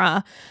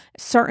camera,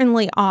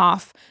 certainly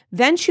off.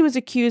 Then she was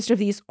accused of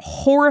these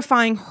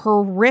horrifying,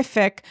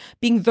 horrific,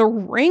 being the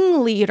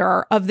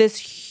ringleader of this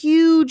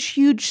huge,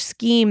 huge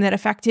scheme that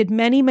affected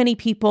many, many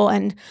people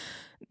and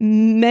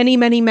many,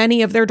 many,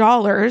 many of their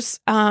dollars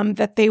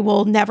that they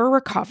will never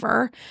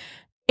recover.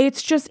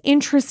 It's just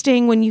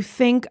interesting when you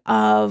think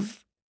of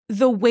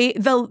the way,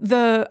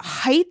 the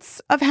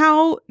heights of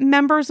how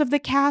members of the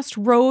cast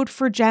rode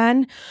for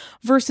Jen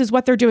versus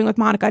what they're doing with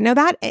Monica. Now,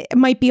 that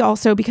might be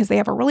also because they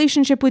have a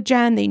relationship with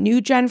Jen. They knew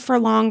Jen for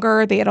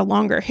longer. They had a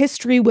longer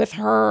history with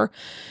her.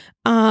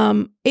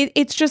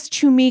 It's just,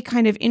 to me,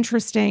 kind of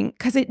interesting,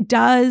 because it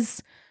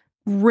does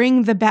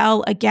ring the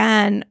bell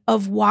again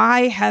of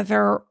why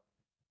Heather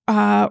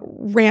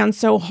ran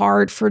so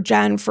hard for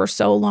Jen for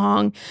so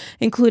long,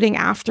 including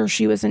after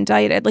she was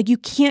indicted. Like, you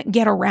can't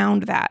get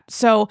around that.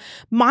 So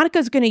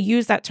Monica's going to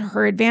use that to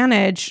her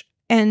advantage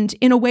and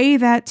in a way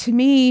that to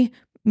me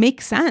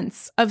makes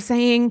sense, of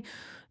saying,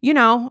 you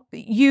know,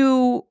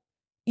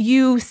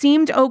 you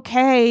seemed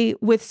okay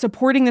with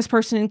supporting this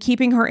person and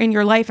keeping her in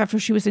your life after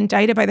she was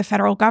indicted by the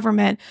federal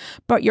government,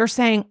 but you're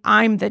saying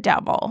I'm the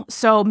devil.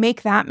 So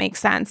make that make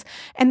sense.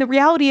 And the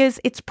reality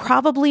is it's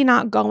probably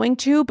not going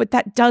to, but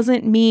that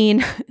doesn't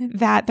mean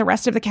that the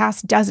rest of the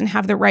cast doesn't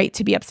have the right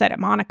to be upset at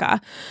Monica.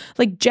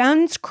 Like,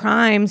 Jen's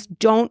crimes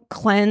don't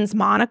cleanse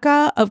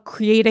Monica of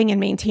creating and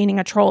maintaining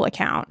a troll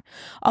account,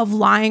 of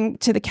lying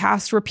to the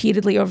cast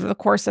repeatedly over the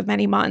course of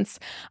many months.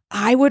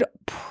 I would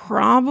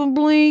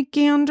probably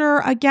gander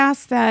a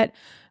guess that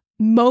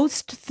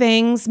most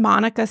things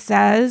Monica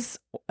says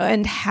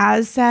and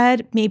has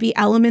said, maybe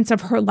elements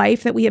of her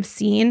life that we have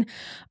seen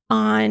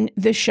on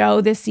the show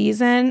this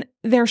season,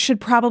 there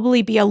should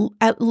probably be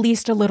at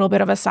least a little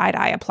bit of a side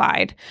eye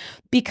applied.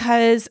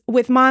 Because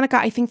with Monica,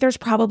 I think there's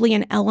probably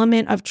an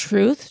element of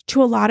truth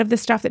to a lot of the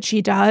stuff that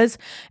she does,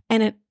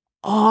 and an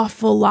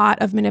awful lot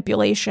of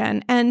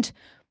manipulation. And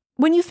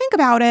when you think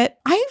about it,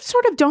 I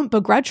sort of don't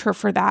begrudge her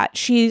for that.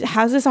 She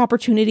has this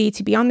opportunity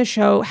to be on the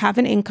show, have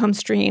an income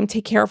stream,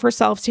 take care of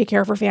herself, take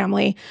care of her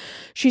family.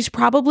 She's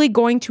probably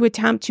going to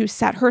attempt to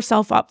set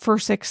herself up for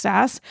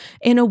success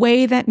in a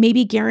way that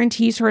maybe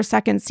guarantees her a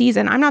second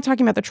season. I'm not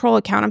talking about the troll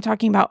account. I'm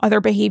talking about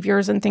other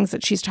behaviors and things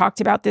that she's talked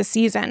about this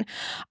season.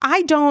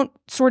 I don't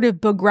sort of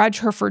begrudge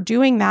her for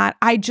doing that.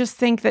 I just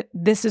think that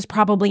this is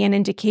probably an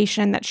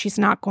indication that she's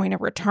not going to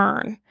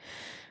return.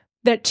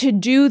 That to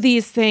do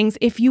these things,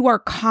 if you are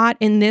caught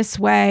in this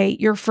way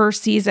your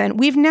first season,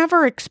 we've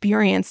never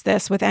experienced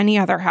this with any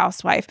other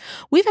housewife.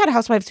 We've had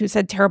housewives who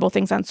said terrible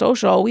things on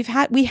social. We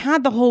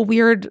had the whole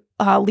weird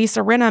Lisa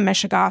Rinna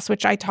Michigas,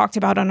 which I talked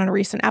about on a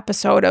recent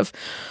episode, of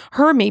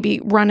her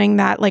maybe running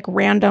that like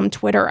random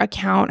Twitter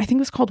account. I think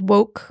it was called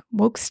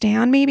Woke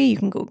Stan, maybe. You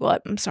can Google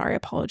it. I'm sorry,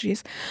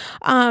 apologies.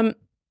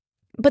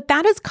 But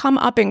that has come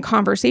up in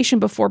conversation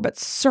before, but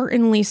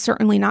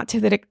certainly not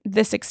to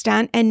this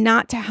extent, and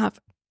not to have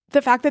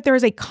the fact that there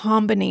is a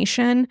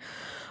combination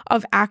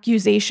of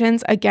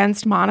accusations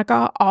against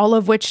Monica, all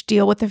of which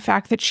deal with the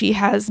fact that she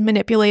has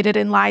manipulated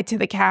and lied to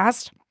the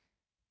cast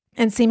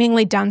and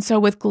seemingly done so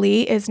with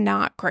glee, is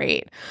not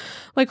great.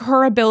 Like,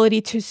 her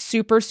ability to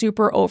super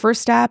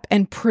overstep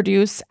and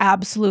produce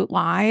absolute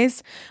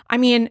lies. I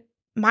mean,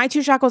 my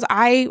two shackles,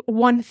 I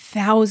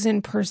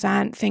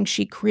 1000% think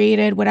she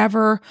created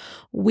whatever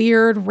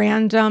weird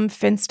random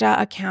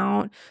Finsta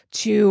account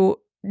to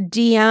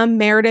DM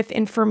Meredith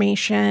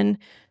information,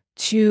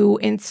 to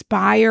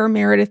inspire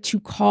Meredith to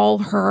call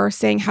her,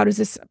 saying, how does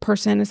this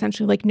person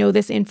essentially like know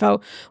this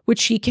info, which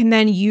she can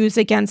then use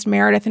against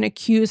Meredith and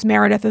accuse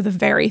Meredith of the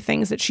very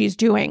things that she's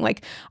doing.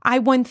 Like, I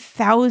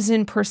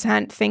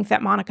 1000% think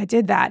that Monica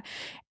did that.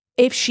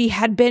 If she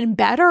had been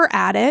better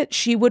at it,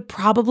 she would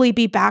probably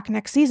be back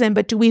next season.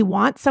 But do we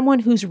want someone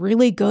who's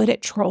really good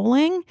at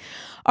trolling?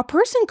 A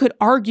person could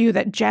argue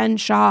that Jen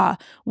Shah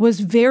was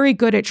very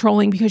good at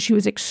trolling because she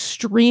was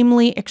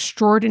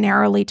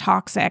extraordinarily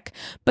toxic.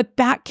 But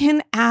that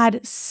can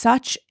add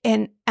such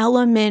an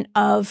element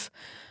of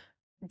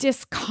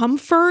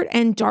discomfort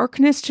and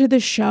darkness to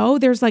the show.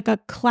 There's like a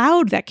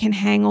cloud that can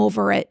hang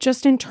over it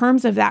just in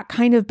terms of that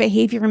kind of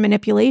behavior and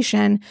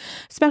manipulation,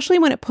 especially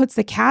when it puts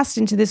the cast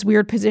into this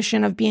weird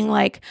position of being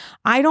like,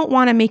 I don't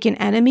want to make an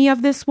enemy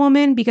of this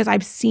woman because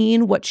I've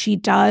seen what she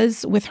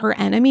does with her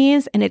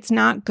enemies and it's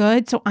not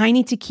good. So I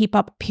need to keep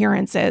up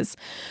appearances.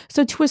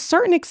 So to a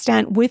certain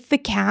extent, with the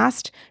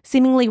cast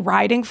seemingly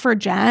riding for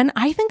Jen,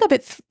 I think of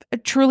it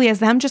truly as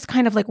them just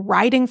kind of like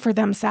riding for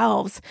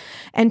themselves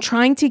and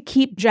trying to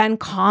keep Jen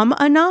calm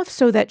enough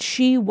so that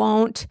she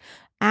won't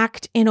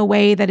act in a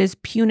way that is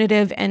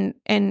punitive and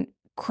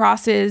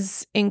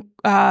crosses in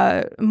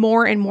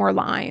more and more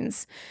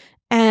lines.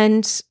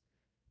 And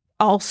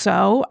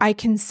also, I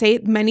can say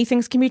many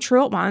things can be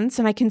true at once,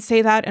 and I can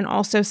say that and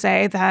also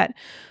say that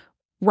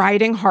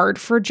riding hard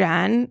for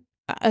Jen,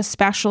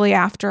 especially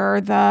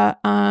after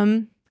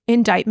the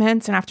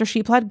indictments and after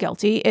she pled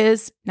guilty,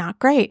 is not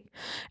great.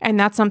 And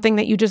that's something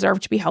that you deserve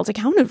to be held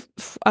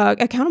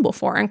accountable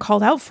for and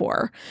called out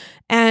for.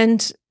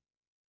 And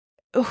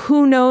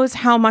who knows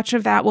how much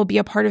of that will be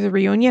a part of the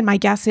reunion? My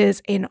guess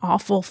is an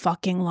awful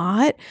fucking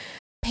lot.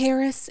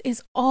 Paris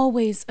is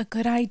always a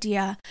good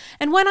idea.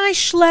 And when I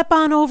schlep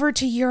on over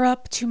to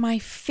Europe, to my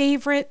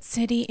favorite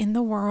city in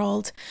the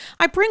world,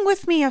 I bring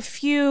with me a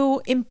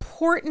few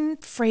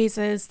important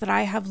phrases that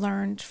I have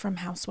learned from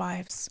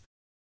housewives.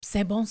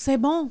 C'est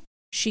bon,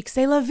 chic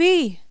c'est la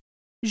vie.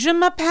 Je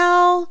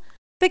m'appelle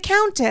the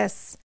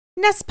Countess,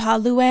 n'est-ce pas,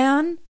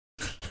 Luann?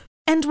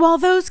 And while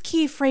those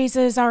key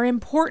phrases are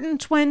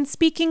important when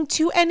speaking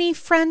to any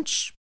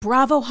French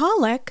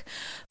bravoholic,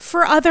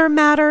 for other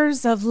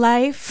matters of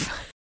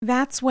life,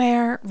 that's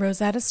where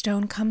Rosetta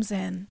Stone comes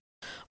in.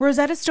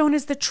 Rosetta Stone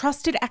is the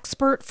trusted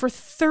expert for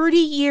 30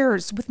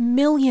 years with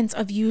millions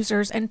of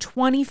users and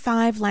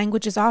 25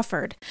 languages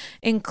offered,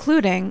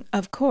 including,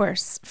 of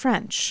course,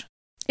 French.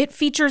 It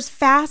features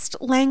fast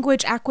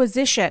language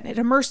acquisition. It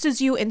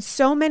immerses you in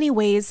so many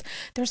ways.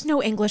 There's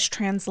no English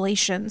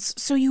translations,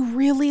 so you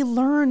really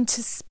learn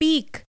to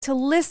speak, to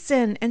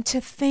listen, and to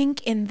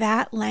think in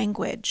that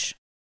language.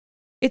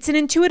 It's an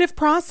intuitive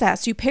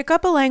process. You pick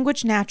up a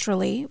language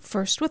naturally,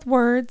 first with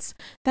words,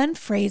 then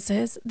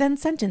phrases, then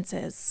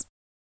sentences.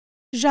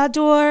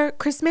 J'adore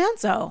Chris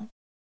Manzo.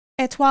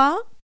 Et toi?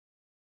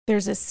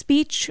 There's a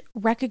speech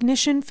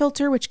recognition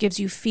filter, which gives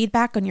you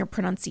feedback on your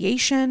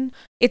pronunciation.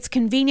 It's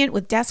convenient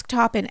with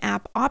desktop and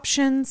app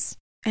options,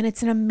 and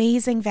it's an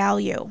amazing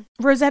value.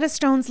 Rosetta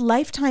Stone's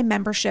lifetime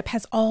membership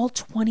has all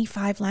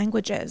 25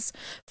 languages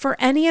for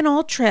any and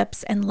all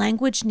trips and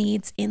language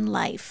needs in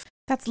life.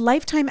 That's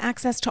lifetime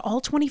access to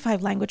all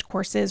 25 language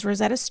courses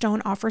Rosetta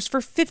Stone offers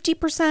for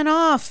 50%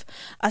 off.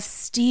 A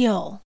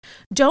steal.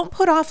 Don't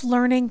put off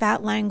learning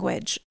that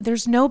language.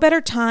 There's no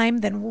better time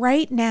than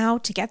right now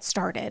to get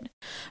started.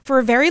 For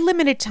a very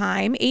limited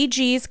time,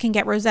 AGs can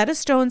get Rosetta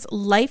Stone's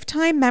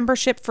lifetime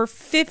membership for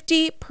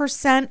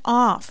 50%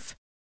 off.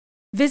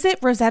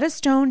 Visit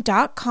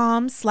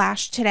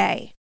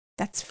rosettastone.com/today.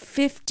 That's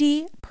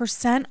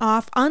 50%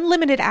 off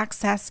unlimited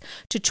access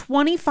to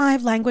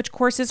 25 language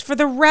courses for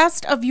the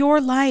rest of your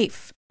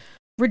life.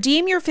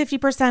 Redeem your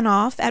 50%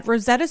 off at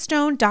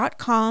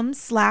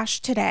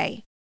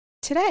rosettastone.com/today.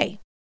 Today.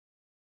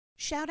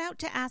 Shout out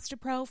to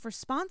Astapro for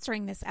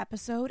sponsoring this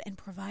episode and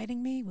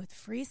providing me with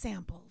free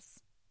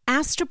samples.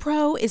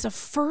 Astapro is a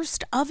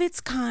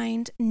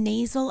first-of-its-kind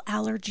nasal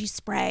allergy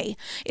spray.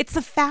 It's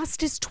the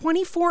fastest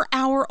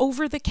 24-hour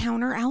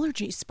over-the-counter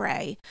allergy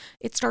spray.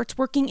 It starts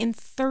working in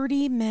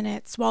 30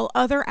 minutes, while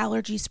other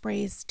allergy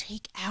sprays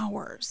take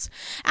hours.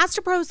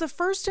 Astapro is the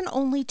first and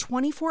only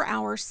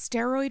 24-hour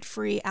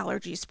steroid-free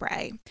allergy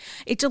spray.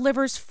 It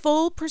delivers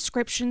full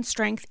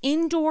prescription-strength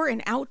indoor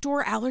and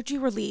outdoor allergy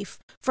relief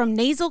from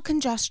nasal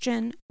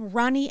congestion,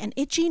 runny and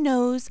itchy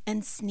nose,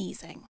 and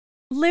sneezing.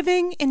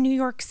 Living in New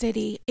York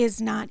City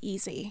is not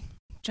easy.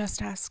 Just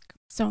ask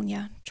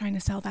Sonia trying to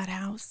sell that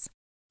house.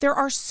 There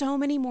are so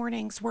many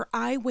mornings where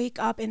I wake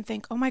up and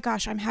think, oh my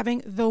gosh, I'm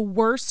having the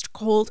worst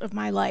cold of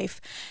my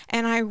life.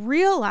 And I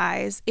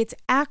realize it's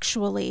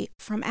actually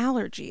from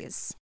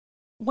allergies.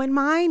 When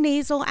my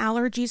nasal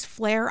allergies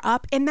flare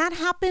up, and that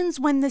happens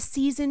when the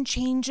season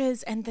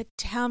changes and the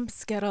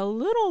temps get a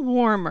little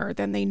warmer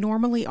than they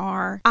normally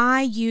are,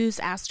 I use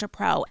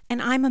Astapro,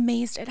 and I'm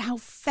amazed at how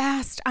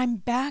fast I'm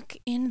back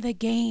in the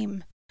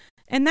game.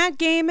 And that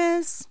game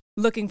is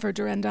looking for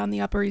Dorinda on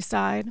the Upper East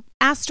Side.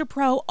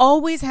 Astapro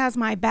always has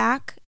my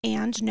back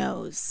and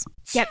nose.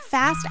 Get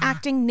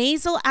fast-acting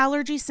nasal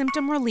allergy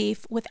symptom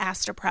relief with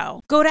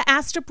Astapro. Go to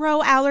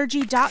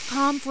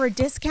astaproallergy.com for a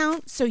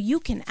discount so you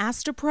can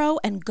Astapro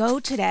and go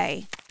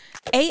today.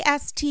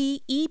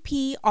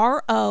 ASTEPRO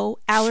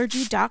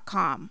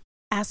allergy.com.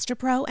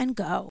 Astapro and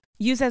go.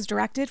 Use as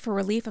directed for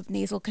relief of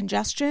nasal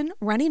congestion,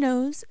 runny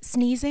nose,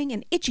 sneezing,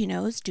 and itchy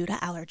nose due to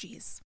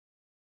allergies.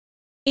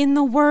 In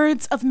the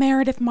words of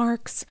Meredith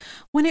Marks,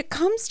 when it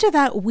comes to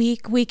that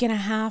week and a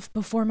half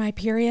before my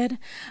period,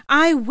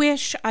 I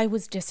wish I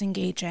was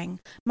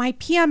disengaging. My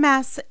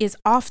PMS is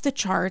off the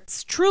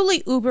charts.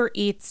 Truly, Uber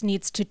Eats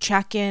needs to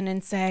check in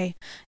and say,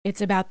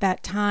 it's about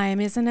that time,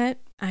 isn't it?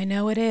 I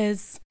know it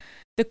is.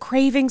 The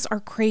cravings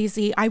are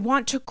crazy. I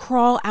want to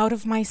crawl out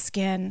of my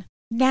skin.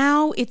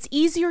 Now it's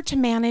easier to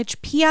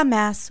manage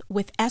PMS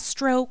with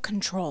Estro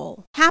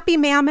Control. Happy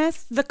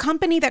Mammoth, the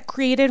company that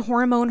created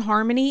Hormone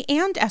Harmony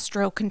and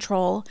Estro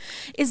Control,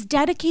 is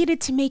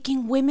dedicated to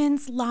making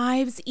women's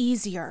lives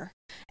easier.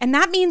 And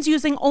that means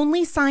using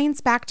only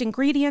science-backed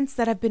ingredients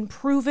that have been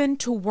proven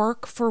to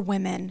work for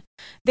women.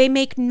 They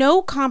make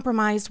no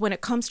compromise when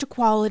it comes to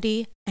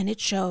quality, and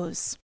it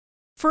shows.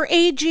 For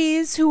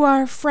AGs who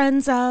are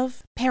friends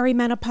of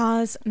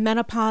perimenopause,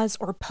 menopause,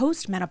 or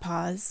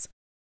postmenopause,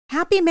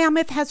 Happy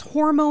Mammoth has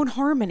Hormone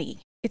Harmony.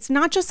 It's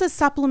not just a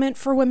supplement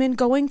for women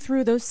going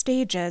through those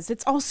stages.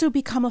 It's also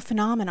become a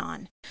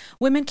phenomenon.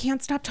 Women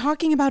can't stop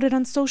talking about it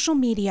on social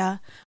media.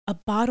 A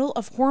bottle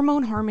of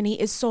Hormone Harmony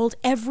is sold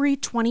every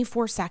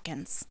 24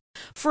 seconds.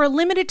 For a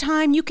limited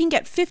time, you can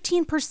get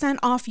 15%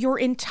 off your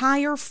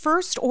entire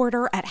first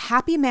order at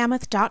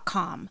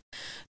happymammoth.com.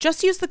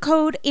 Just use the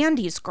code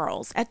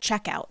AndysGirls at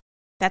checkout.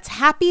 That's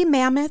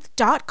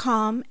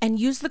happymammoth.com and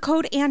use the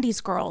code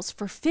AndysGirls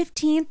for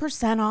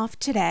 15% off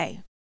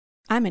today.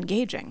 I'm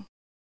engaging.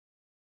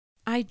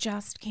 I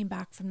just came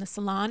back from the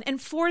salon,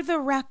 and for the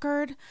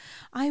record,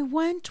 I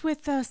went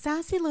with a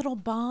sassy little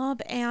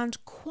bob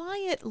and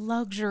quiet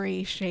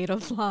luxury shade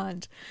of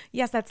blonde.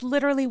 Yes, that's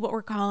literally what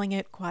we're calling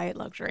it, quiet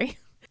luxury.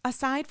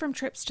 Aside from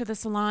trips to the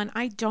salon,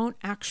 I don't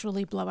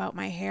actually blow out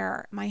my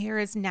hair. My hair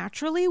is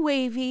naturally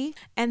wavy,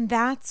 and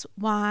that's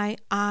why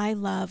I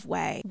love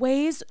Ouai.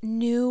 Ouai's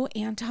new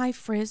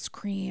anti-frizz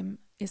cream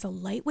is a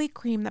lightweight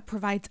cream that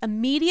provides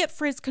immediate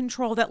frizz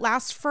control that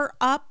lasts for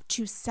up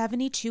to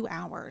 72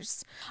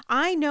 hours.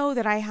 I know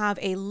that I have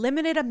a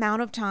limited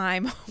amount of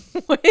time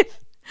with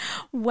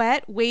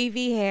wet,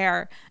 wavy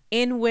hair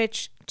in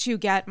which to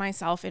get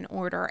myself in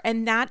order.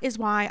 And that is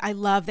why I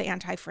love the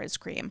anti-frizz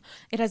cream.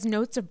 It has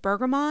notes of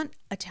bergamot,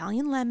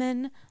 Italian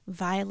lemon,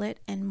 violet,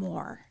 and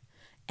more.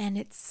 And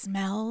it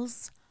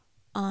smells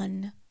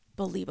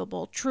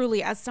unbelievable.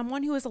 Truly, as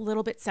someone who is a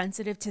little bit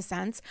sensitive to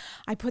scents,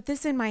 I put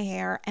this in my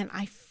hair and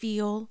I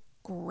feel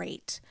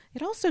great.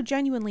 It also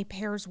genuinely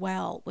pairs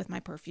well with my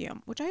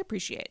perfume, which I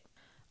appreciate.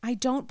 I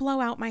don't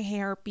blow out my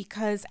hair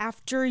because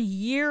after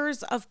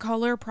years of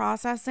color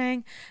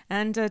processing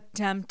and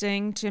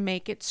attempting to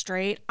make it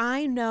straight,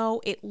 I know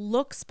it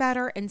looks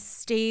better and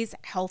stays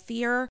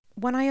healthier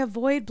when I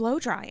avoid blow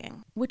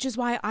drying, which is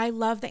why I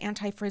love the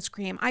anti-frizz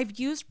cream. I've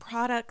used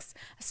products,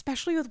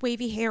 especially with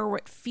wavy hair, where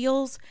it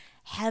feels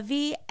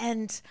heavy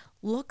and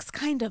looks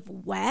kind of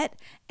wet.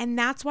 And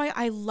that's why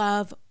I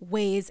love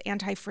Ouai's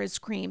anti-frizz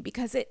cream,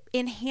 because it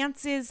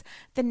enhances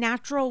the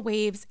natural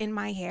waves in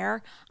my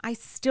hair. I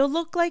still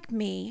look like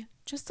me,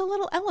 just a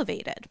little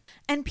elevated.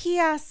 And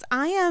P.S.,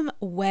 I am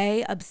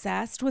way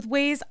obsessed with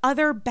Ouai's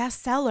other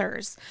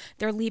bestsellers.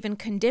 Their leave-in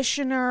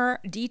conditioner,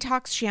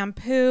 detox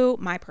shampoo,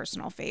 my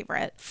personal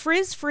favorite.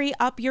 Frizz-free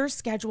up your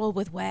schedule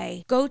with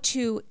Ouai. Go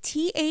to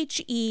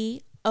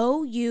TheOuai.com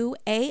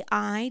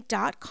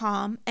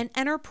and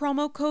enter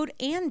promo code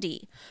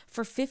Andy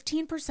for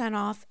 15%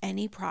 off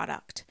any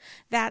product.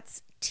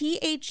 That's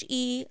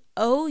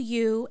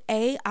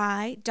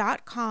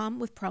TheOuai.com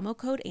with promo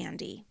code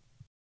Andy.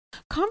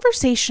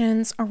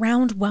 Conversations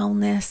around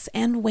wellness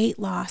and weight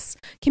loss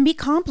can be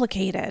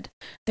complicated.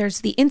 There's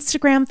the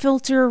Instagram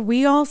filter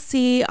we all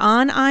see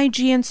on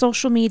IG and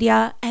social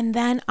media, and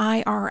then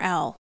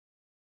IRL.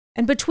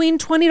 And between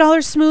 $20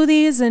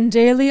 smoothies and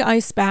daily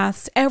ice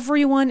baths,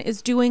 everyone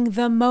is doing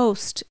the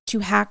most to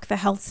hack the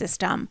health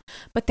system.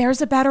 But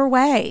there's a better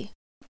way.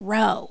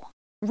 Ro.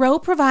 Ro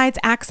provides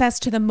access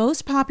to the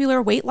most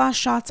popular weight loss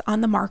shots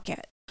on the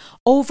market.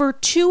 Over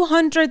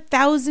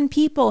 200,000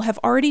 people have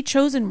already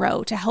chosen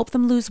Ro to help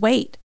them lose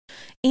weight.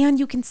 And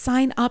you can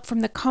sign up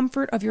from the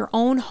comfort of your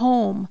own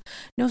home.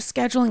 No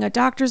scheduling a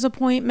doctor's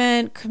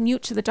appointment,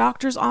 commute to the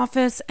doctor's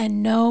office,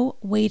 and no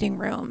waiting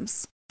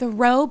rooms. The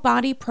Ro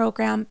Body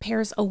Program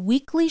pairs a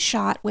weekly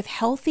shot with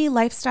healthy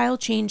lifestyle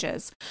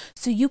changes,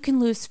 so you can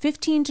lose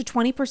 15 to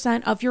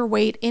 20% of your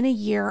weight in a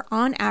year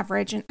on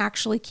average and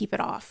actually keep it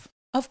off.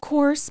 Of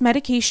course,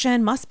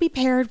 medication must be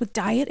paired with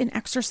diet and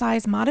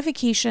exercise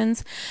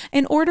modifications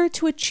in order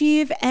to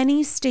achieve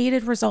any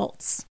stated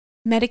results.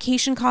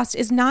 Medication cost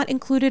is not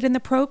included in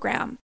the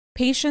program.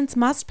 Patients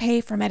must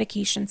pay for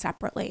medication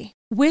separately.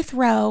 With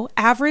Ro,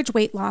 average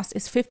weight loss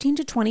is 15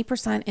 to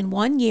 20% in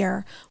 1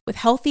 year with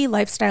healthy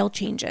lifestyle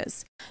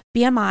changes.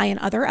 BMI and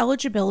other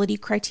eligibility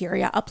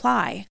criteria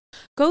apply.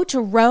 Go to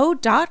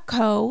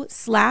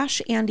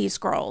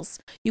ro.co/AndyScrolls.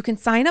 You can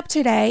sign up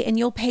today and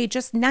you'll pay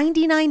just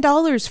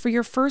 $99 for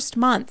your first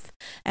month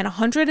and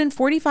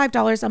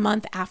 $145 a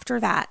month after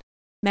that.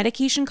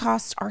 Medication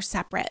costs are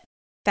separate.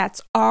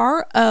 That's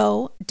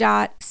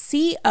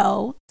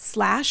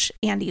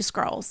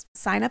ro.co/AndyScrolls.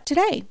 Sign up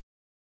today.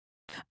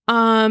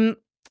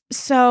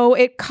 So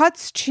it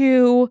cuts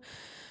to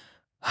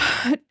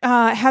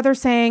Heather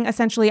saying,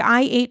 essentially,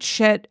 I ate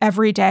shit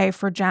every day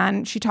for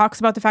Jen. She talks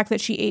about the fact that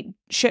she ate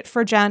shit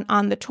for Jen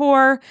on the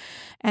tour.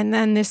 And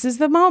then this is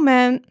the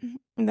moment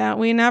that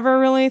we never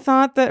really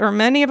thought that, or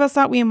many of us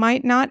thought we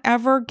might not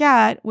ever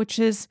get, which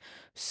is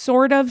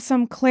sort of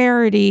some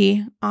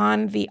clarity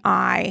on the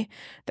eye.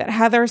 That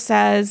Heather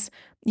says,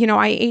 you know,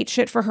 I ate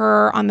shit for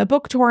her on the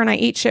book tour, and I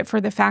ate shit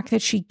for the fact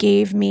that she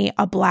gave me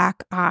a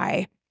black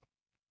eye.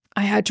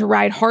 I had to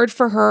ride hard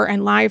for her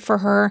and lie for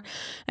her,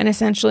 and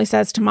essentially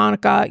says to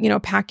Monica, you know,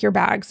 pack your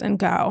bags and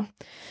go.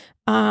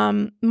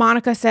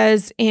 Monica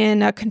says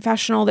in a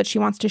confessional that she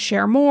wants to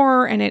share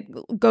more, and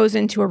it goes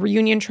into a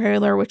reunion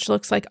trailer, which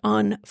looks like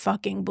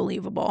unfucking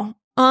believable.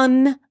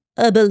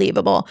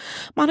 Unbelievable.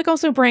 Monica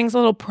also brings a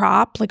little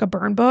prop, like a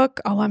burn book,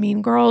 a la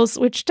Mean Girls,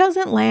 which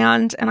doesn't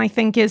land and I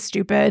think is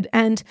stupid.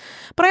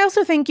 But I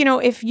also think, you know,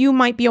 if you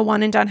might be a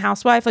one and done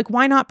housewife, like,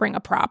 why not bring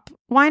a prop?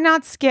 Why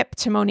not skip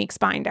to Monique's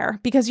binder?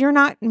 Because you're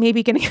not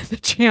maybe going to get the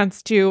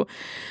chance to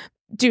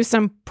do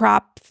some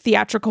prop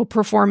theatrical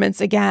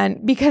performance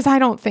again, because I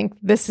don't think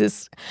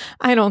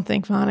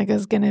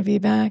Monica's going to be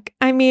back.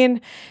 I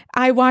mean,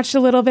 I watched a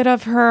little bit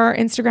of her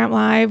Instagram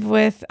live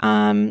with,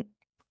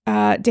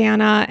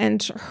 Dana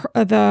and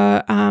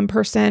the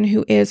person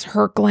who is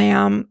her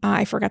glam.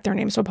 I forget their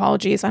name, so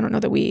apologies. I don't know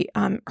that we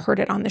heard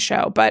it on the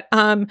show. But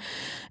and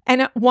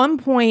at one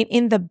point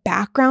in the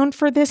background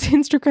for this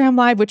Instagram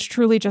live, which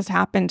truly just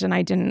happened, and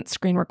I didn't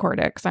screen record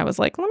it because I was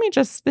like,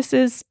 this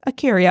is a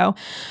curio.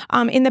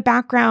 In the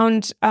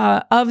background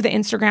of the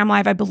Instagram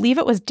live, I believe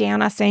it was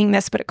Dana saying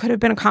this, but it could have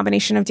been a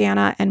combination of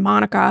Dana and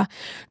Monica,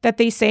 that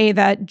they say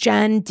that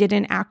Jen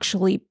didn't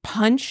actually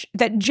punch,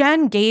 that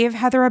Jen gave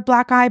Heather a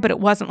black eye, but it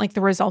wasn't like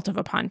the result of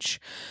a punch.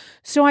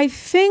 So I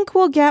think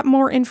we'll get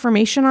more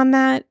information on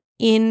that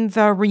in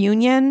the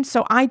reunion.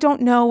 So I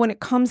don't know, when it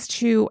comes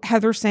to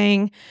Heather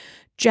saying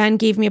Jen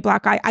gave me a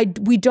black eye,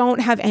 we don't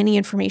have any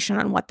information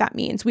on what that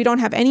means. We don't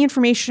have any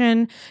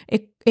information.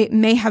 It It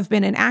may have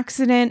been an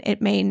accident.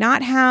 It may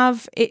not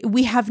have.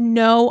 We have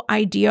no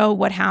idea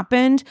what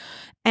happened.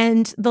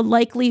 And the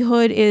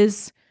likelihood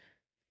is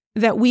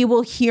that we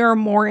will hear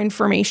more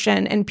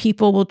information and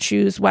people will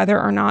choose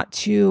whether or not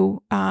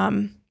to,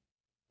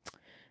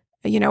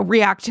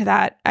 react to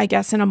that, I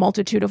guess, in a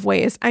multitude of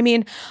ways. I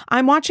mean,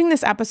 I'm watching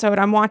this episode,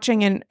 I'm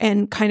watching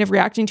and kind of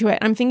reacting to it.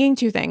 I'm thinking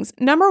two things.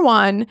 Number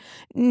one,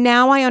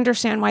 now I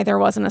understand why there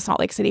wasn't a Salt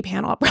Lake City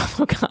panel at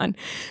BravoCon,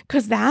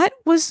 because that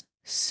was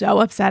so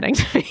upsetting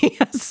to me,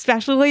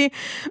 especially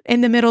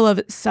in the middle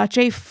of such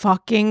a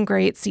fucking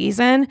great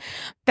season,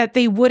 that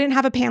they wouldn't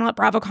have a panel at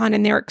BravoCon.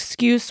 And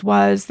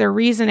their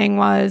reasoning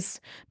was,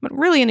 but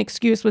really an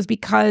excuse was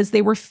because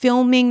they were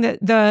filming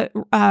the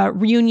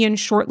reunion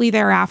shortly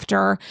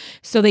thereafter.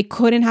 So they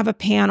couldn't have a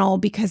panel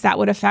because that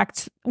would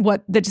affect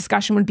what the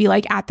discussion would be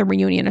like at the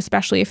reunion,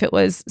 especially if it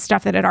was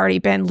stuff that had already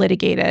been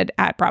litigated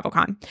at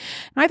BravoCon. And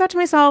I thought to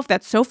myself,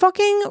 that's so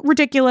fucking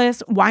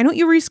ridiculous. Why don't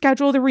you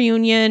reschedule the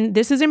reunion?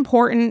 This is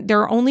important. There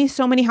are only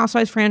so many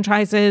Housewives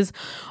franchises.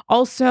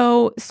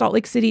 Also, Salt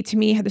Lake City, to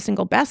me, had the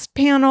single best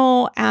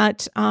panel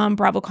at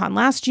BravoCon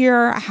last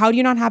year. How do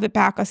you not have it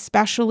back,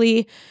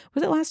 especially,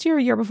 was it last year or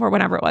year before,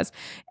 whenever it was,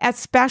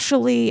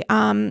 especially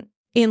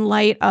in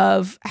light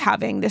of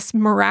having this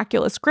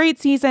miraculous great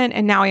season?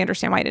 And now I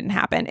understand why it didn't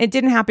happen. It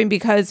didn't happen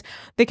because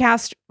the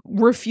cast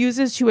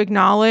refuses to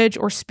acknowledge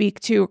or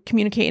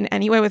communicate in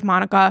any way with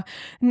Monica.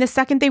 And the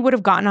second they would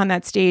have gotten on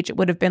that stage, it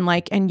would have been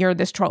like, and you're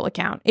this troll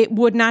account. It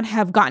would not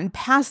have gotten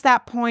past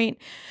that point.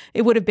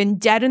 It would have been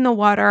dead in the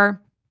water.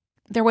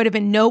 There would have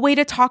been no way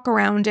to talk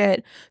around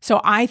it.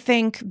 So I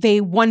think they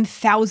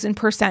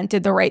 1000%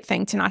 did the right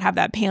thing to not have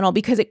that panel,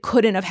 because it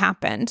couldn't have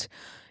happened.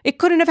 It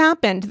couldn't have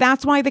happened.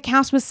 That's why the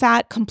cast was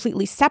sat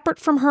completely separate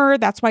from her.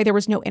 That's why there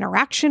was no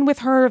interaction with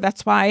her.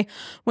 That's why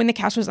when the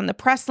cast was on the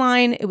press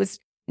line, it was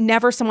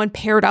never someone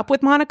paired up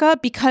with Monica,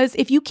 because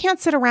if you can't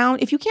sit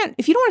around, if you don't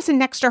want to sit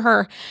next to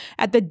her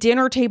at the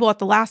dinner table at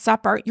the Last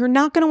Supper, you're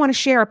not going to want to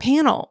share a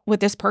panel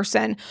with this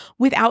person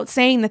without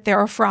saying that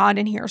they're a fraud,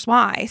 and here's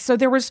why. So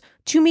there was,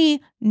 to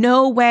me,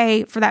 no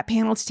way for that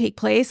panel to take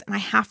place. And I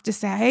have to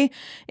say,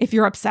 if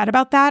you're upset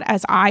about that,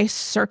 as I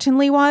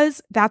certainly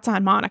was, that's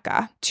on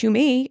Monica. To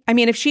me, I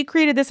mean, if she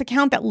created this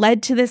account that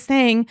led to this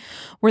thing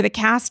where the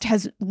cast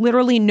has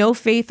literally no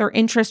faith or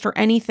interest or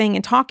anything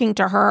in talking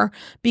to her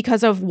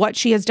because of what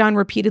she has done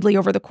repeatedly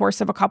over the course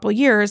of a couple of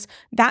years,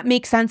 that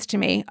makes sense to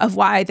me of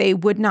why they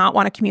would not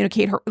want to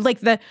communicate her.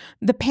 Like the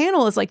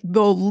panel is like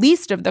the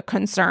least of the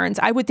concerns.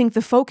 I would think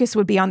the focus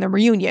would be on the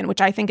reunion, which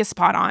I think is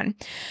spot on.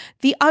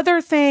 The other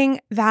thing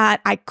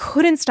that I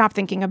couldn't stop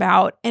thinking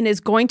about and is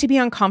going to be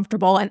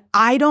uncomfortable, and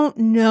I don't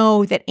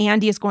know that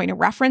Andy is going to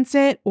reference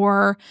it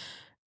or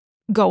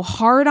go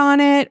hard on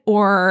it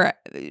or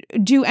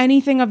do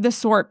anything of the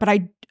sort, but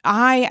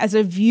I, as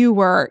a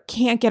viewer,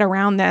 can't get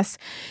around this,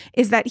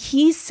 is that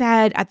he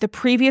said at the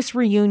previous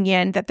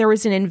reunion that there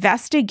was an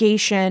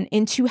investigation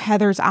into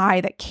Heather's eye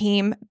that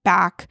came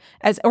back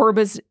or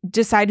was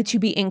decided to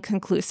be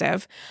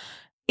inconclusive.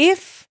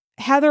 If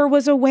Heather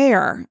was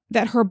aware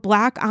that her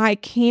black eye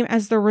came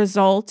as the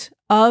result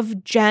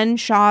of Jen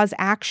Shah's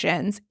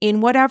actions in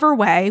whatever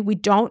way, we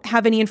don't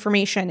have any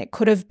information. It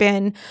could have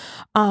been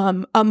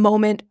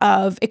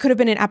it could have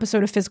been an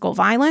episode of physical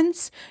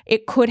violence.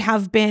 It could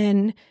have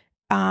been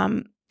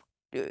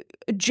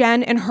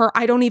Jen and her,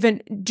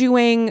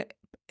 doing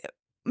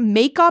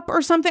makeup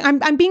or something.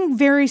 I'm being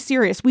very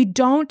serious. We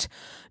don't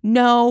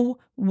know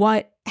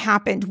what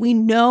happened. We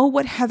know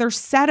what Heather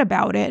said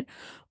about it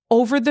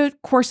over the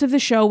course of the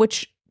show,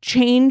 which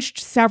changed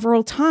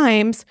several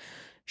times.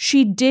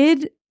 She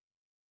did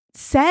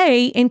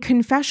say in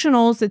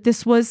confessionals that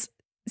this was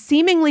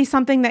seemingly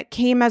something that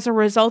came as a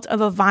result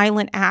of a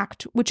violent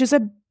act, which is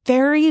a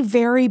very,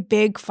 very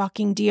big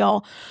fucking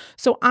deal.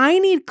 So I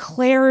need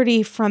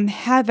clarity from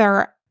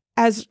Heather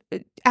as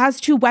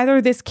to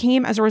whether this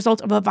came as a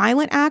result of a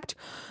violent act,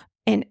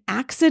 an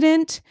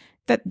accident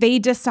that they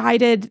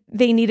decided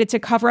they needed to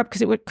cover up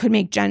because it could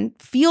make Jen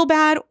feel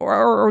bad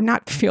or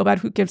not feel bad.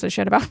 Who gives a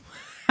shit about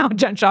how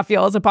Jen Shah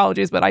feels?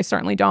 Apologies, but I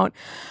certainly don't.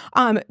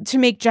 To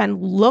make Jen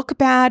look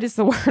bad is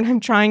the word I'm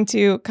trying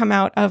to come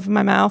out of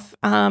my mouth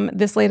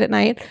this late at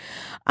night.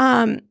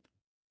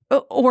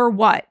 Or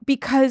what?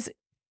 Because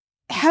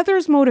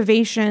Heather's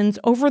motivations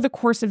over the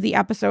course of the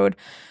episode,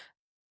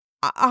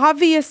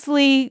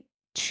 obviously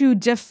to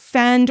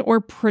defend or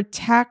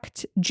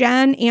protect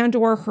Jen and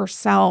or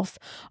herself,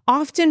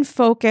 often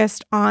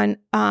focused on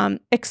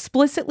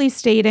explicitly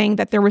stating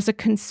that there was a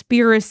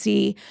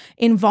conspiracy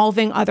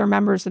involving other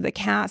members of the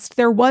cast.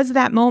 There was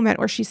that moment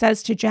where she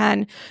says to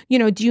Jen,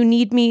 do you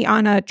need me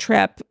on a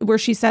trip? Where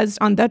she says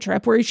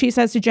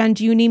to Jen,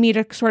 do you need me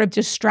to sort of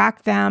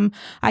distract them?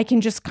 I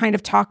can just kind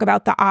of talk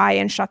about the eye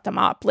and shut them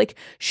up. Like,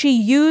 she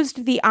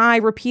used the eye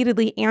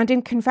repeatedly and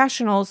in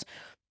confessionals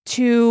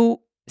to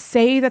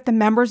say that the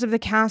members of the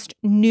cast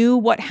knew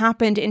what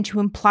happened and to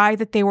imply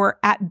that they were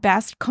at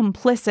best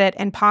complicit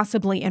and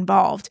possibly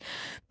involved.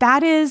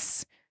 That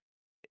is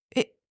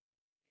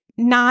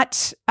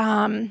not,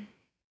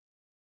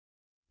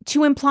 to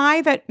to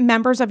imply that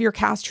members of your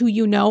cast who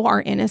you know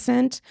are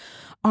innocent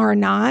are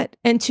not,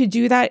 and to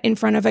do that in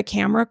front of a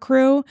camera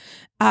crew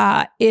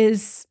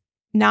is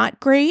not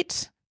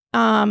great.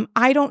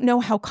 I don't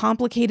know how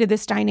complicated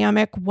this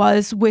dynamic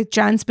was with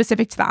Jen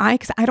specific to the eye,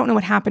 because I don't know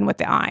what happened with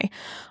the eye.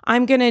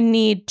 I'm going to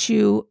need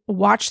to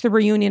watch the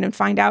reunion and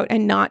find out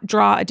and not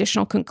draw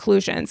additional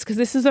conclusions, because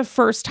this is the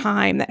first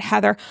time that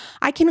Heather,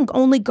 I can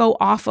only go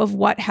off of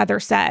what Heather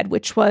said,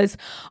 which was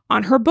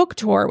on her book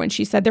tour when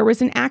she said there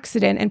was an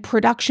accident and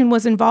production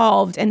was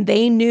involved and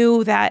they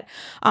knew that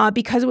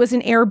because it was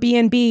an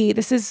Airbnb,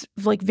 this is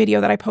like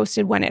video that I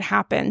posted when it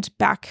happened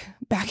back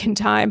in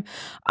time,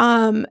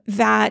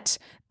 that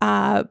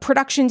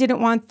production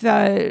didn't want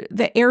the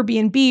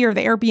Airbnb, or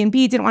the Airbnb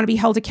didn't want to be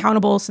held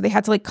accountable, so they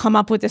had to like come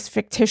up with this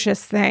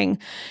fictitious thing.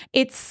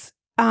 It's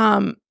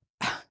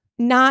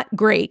not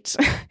great.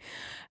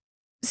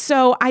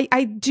 So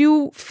I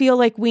do feel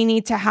like we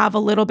need to have a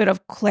little bit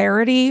of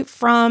clarity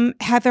from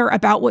Heather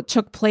about what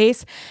took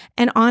place,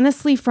 and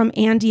honestly from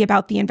Andy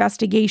about the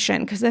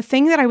investigation, because the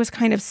thing that I was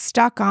kind of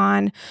stuck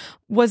on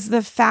was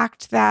the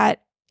fact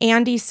that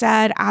Andy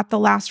said at the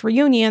last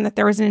reunion that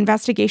there was an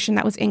investigation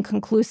that was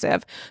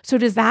inconclusive. So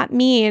does that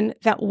mean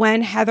that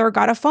when Heather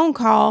got a phone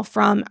call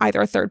from either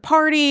a third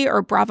party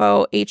or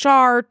Bravo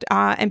HR,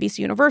 NBC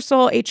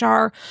Universal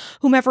HR,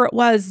 whomever it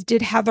was,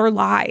 did Heather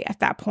lie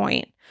at that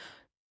point?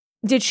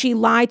 Did she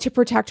lie to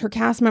protect her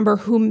cast member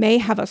who may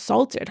have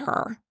assaulted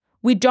her?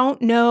 We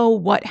don't know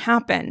what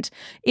happened.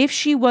 If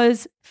she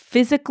was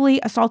physically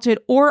assaulted,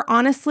 or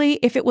honestly,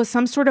 if it was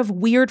some sort of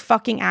weird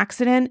fucking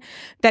accident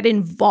that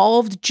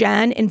involved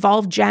Jen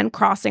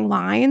crossing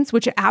lines,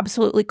 which it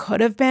absolutely could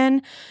have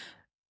been.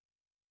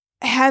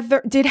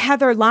 Did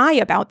Heather lie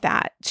about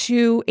that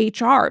to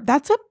HR?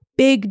 That's a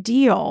big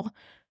deal.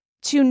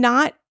 To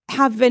not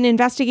have an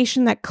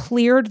investigation that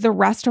cleared the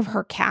rest of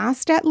her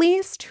cast, at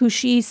least, who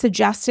she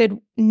suggested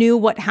knew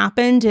what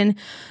happened and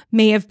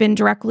may have been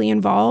directly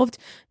involved,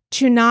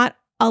 to not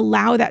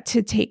allow that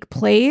to take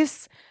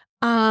place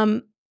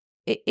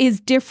is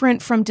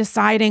different from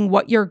deciding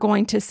what you're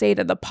going to say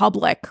to the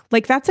public.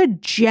 Like, that's a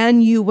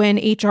genuine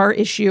HR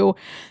issue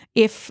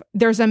if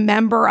there's a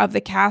member of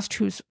the cast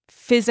who's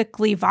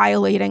physically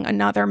violating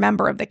another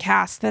member of the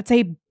cast. That's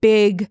a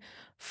big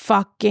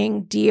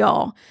fucking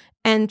deal.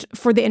 And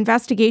for the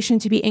investigation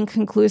to be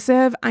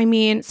inconclusive, I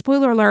mean,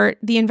 spoiler alert,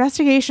 the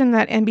investigation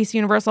that NBC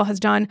Universal has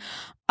done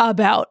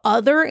about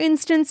other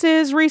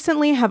instances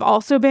recently have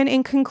also been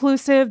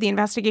inconclusive. The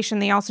investigation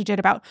they also did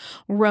about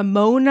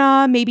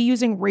Ramona maybe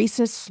using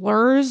racist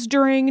slurs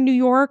during New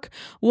York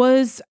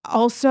was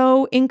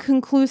also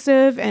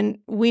inconclusive. And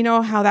we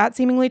know how that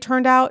seemingly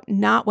turned out.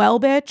 Not well,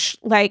 bitch.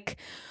 Like,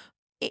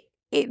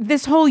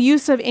 this whole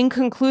use of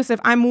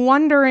inconclusive, I'm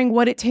wondering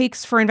what it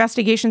takes for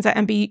investigations at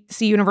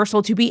NBC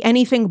Universal to be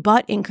anything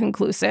but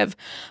inconclusive.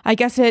 I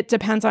guess it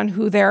depends on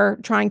who they're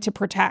trying to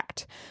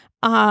protect.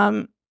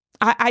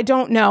 I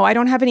don't know. I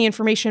don't have any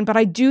information, but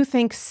I do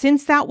think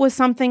since that was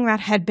something that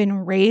had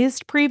been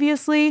raised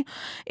previously,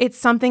 it's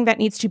something that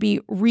needs to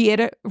be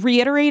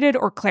reiterated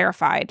or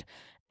clarified.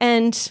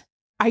 And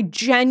I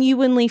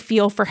genuinely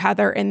feel for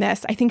Heather in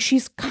this. I think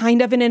she's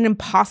kind of in an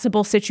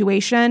impossible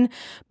situation,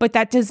 but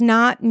that does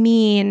not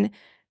mean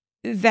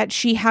that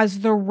she has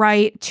the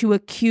right to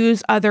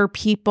accuse other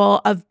people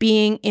of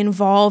being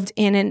involved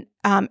in an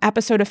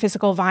episode of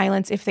physical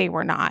violence if they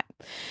were not.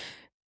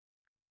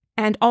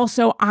 And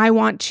also, I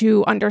want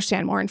to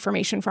understand more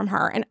information from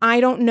her. And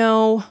I don't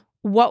know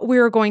what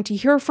we're going to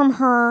hear from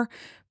her.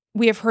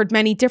 We have heard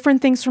many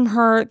different things from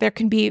her. There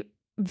can be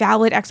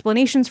valid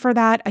explanations for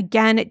that.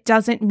 Again, it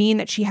doesn't mean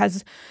that she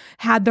has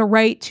had the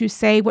right to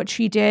say what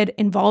she did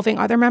involving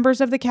other members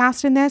of the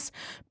cast in this.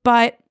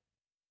 But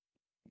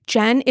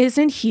Jen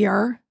isn't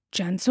here.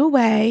 Jen's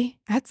away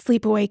at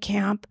sleepaway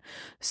camp.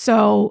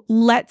 So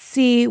let's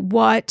see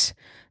what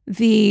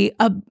the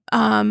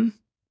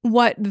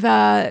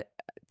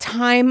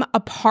time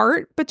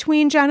apart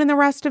between Jen and the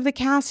rest of the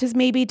cast has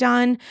maybe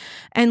done.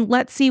 And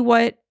let's see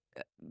what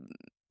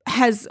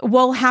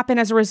will happen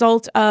as a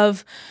result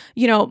of,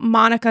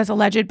 Monica's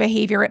alleged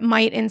behavior. It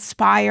might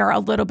inspire a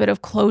little bit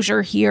of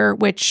closure here,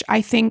 which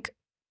I think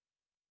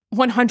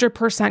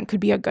 100%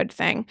 could be a good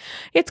thing.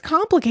 It's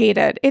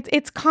complicated.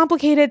 It's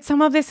complicated. Some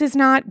of this is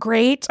not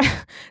great.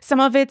 Some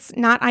of it's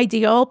not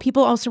ideal.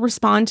 People also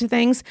respond to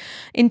things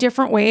in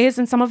different ways,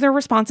 and some of their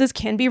responses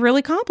can be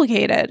really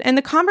complicated. And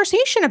the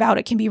conversation about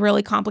it can be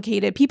really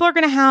complicated. People are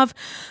going to have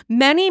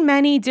many,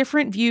 many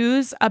different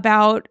views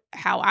about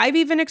how I've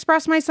even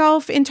expressed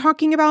myself in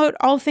talking about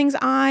all things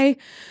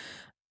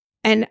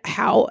and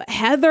how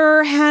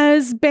Heather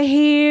has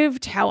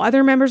behaved, how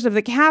other members of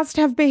the cast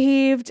have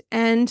behaved.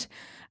 And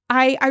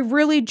I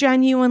really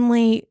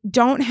genuinely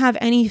don't have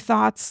any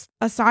thoughts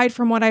aside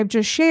from what I've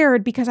just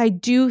shared, because I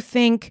do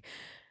think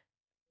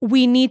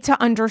we need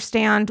to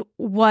understand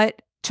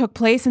what took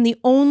place. And the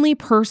only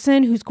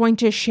person who's going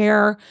to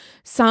share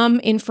some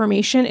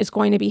information is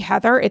going to be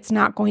Heather. It's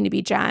not going to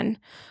be Jen,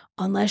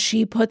 unless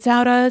she puts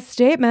out a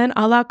statement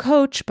a la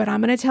Coach. But I'm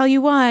going to tell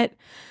you what,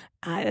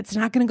 it's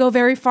not going to go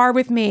very far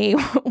with me.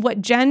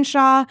 What Jen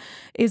Shah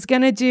is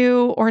going to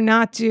do or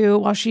not do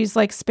while she's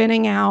like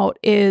spinning out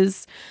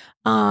is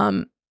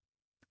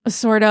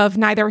sort of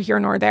neither here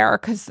nor there,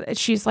 because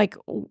she's like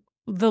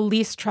the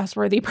least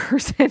trustworthy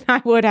person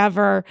I would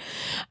ever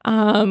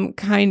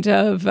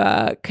consider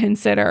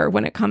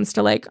when it comes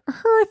to like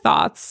her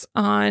thoughts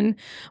on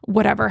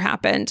whatever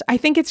happened. I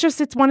think it's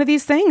one of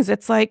these things.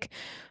 It's like,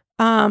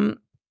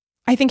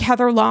 I think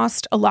Heather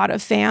lost a lot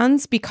of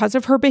fans because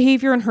of her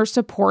behavior and her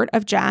support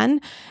of Jen.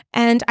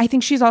 And I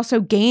think she's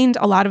also gained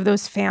a lot of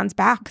those fans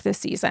back this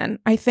season.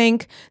 I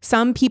think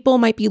some people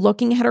might be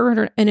looking at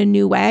her in a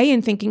new way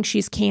and thinking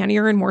she's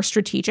cannier and more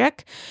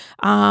strategic.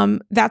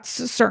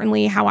 That's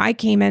certainly how I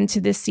came into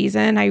this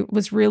season. I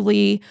was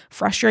really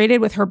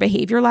frustrated with her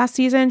behavior last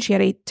season. She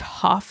had a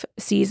tough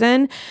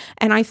season,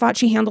 and I thought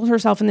she handled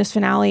herself in this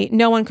finale.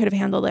 No one could have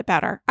handled it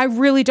better. I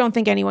really don't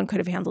think anyone could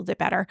have handled it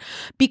better,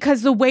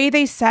 because the way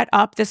they set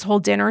up this whole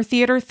dinner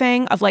theater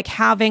thing of like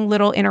having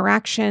little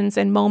interactions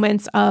and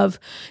moments of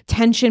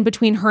tension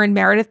between her and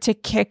Meredith to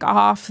kick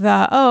off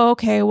the, oh,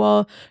 okay,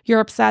 well,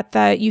 you're upset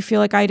that you feel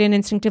like I didn't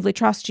instinctively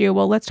trust you.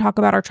 Well, let's talk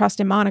about our trust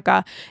in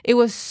Monica. It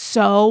was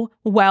so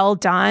well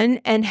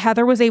done. And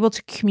Heather was able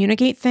to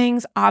communicate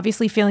things,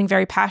 obviously feeling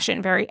very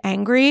passionate, very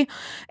angry,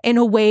 in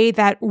a way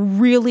that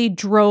really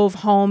drove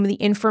home the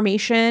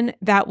information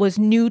that was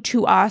new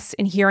to us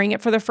and hearing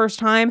it for the first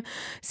time,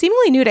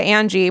 seemingly new to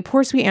Angie.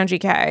 Poor sweet Angie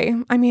K.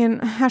 I mean,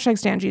 hashtag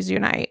Stangies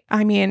Unite.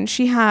 I mean,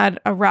 she had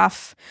a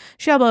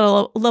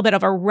little bit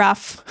of a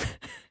rough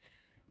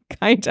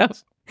kind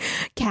of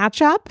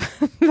catch up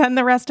than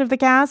the rest of the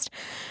cast.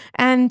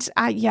 And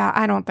I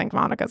don't think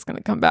Monica's going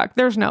to come back.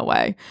 There's no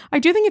way. I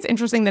do think it's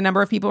interesting the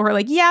number of people who are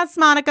like, yes,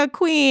 Monica,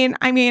 queen.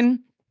 I mean,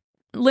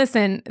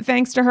 listen,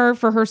 thanks to her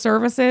for her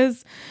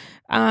services.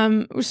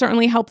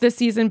 Certainly helped this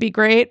season be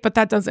great, but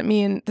that doesn't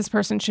mean this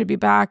person should be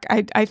back.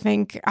 I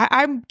think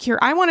I'm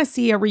curious. I want to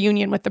see a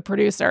reunion with the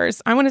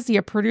producers. I want to see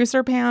a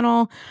producer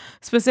panel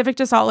specific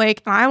to Salt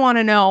Lake. I want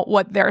to know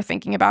what they're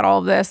thinking about all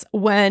of this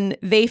when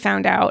they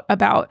found out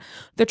about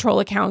the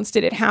troll accounts.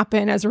 Did it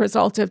happen as a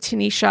result of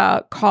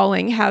Tanisha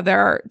calling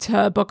Heather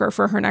to book her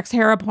for her next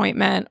hair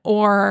appointment,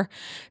 or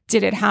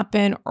did it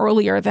happen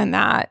earlier than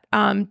that?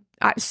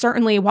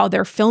 Certainly while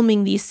they're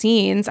filming these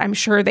scenes, I'm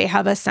sure they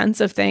have a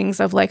sense of things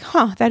of like,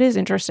 that is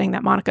interesting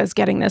that Monica's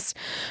getting this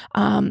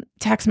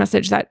text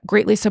message that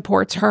greatly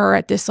supports her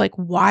at this like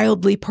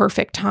wildly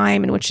perfect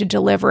time in which to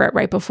deliver it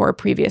right before a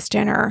previous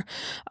dinner.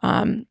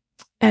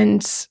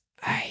 It's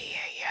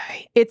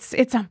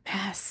a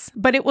mess,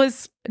 but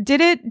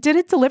did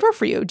it deliver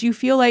for you? Do you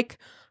feel like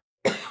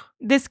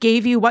this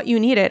gave you what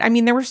you needed? I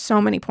mean, there were so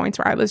many points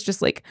where I was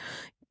just like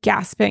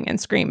gasping and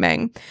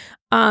screaming.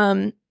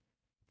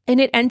 And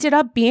it ended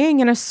up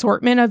being an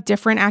assortment of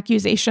different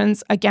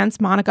accusations against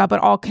Monica, but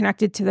all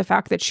connected to the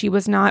fact that she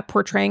was not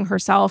portraying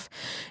herself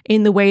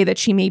in the way that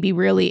she maybe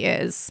really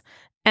is.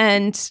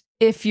 And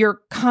if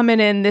you're coming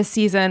in this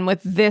season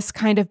with this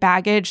kind of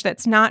baggage,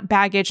 that's not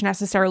baggage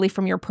necessarily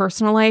from your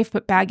personal life,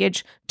 but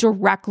baggage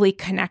directly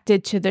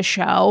connected to the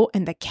show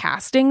and the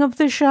casting of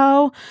the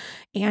show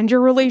and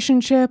your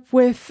relationship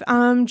with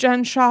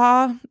Jen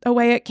Shah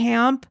away at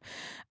camp,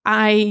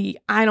 I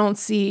don't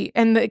see,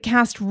 and the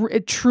cast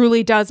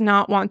truly does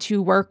not want to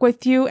work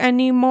with you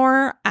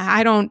anymore.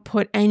 I don't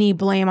put any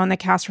blame on the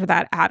cast for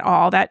that at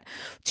all. That,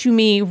 to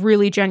me,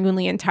 really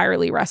genuinely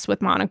entirely rests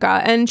with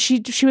Monica. And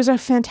she was a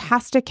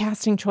fantastic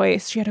casting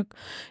choice. She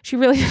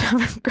really did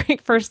have a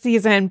great first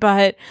season,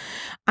 but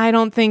I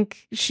don't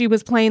think she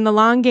was playing the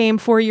long game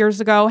 4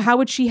 years ago. How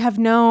would she have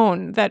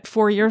known that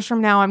 4 years from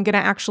now I'm going to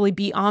actually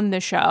be on the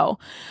show?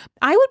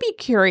 I would be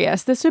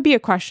curious. This would be a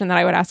question that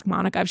I would ask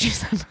Monica if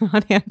she's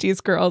on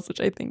Angie's Girls, which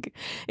I think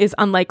is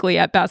unlikely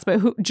at best, but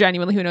who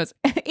knows?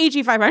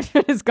 AG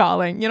 500 is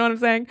calling. You know what I'm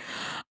saying?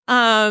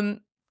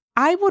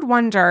 I would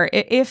wonder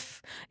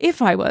if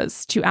I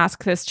was to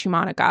ask this to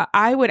Monica,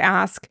 I would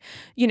ask,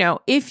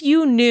 if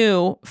you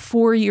knew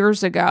 4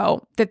 years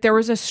ago that there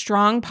was a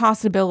strong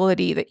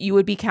possibility that you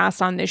would be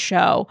cast on this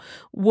show,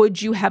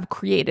 would you have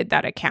created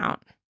that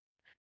account?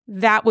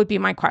 That would be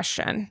my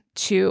question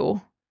to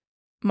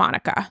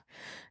Monica.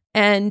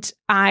 And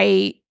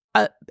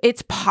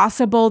it's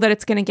possible that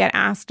it's going to get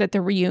asked at the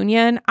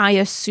reunion. I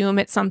assume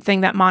it's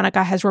something that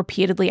Monica has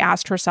repeatedly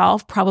asked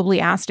herself, probably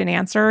asked and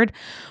answered.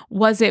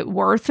 Was it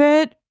worth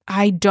it?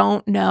 I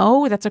don't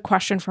know. That's a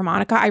question for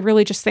Monica. I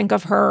really just think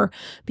of her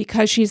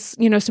because she's,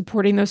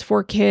 supporting those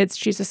 4 kids.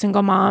 She's a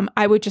single mom.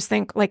 I would just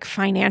think like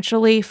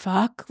financially,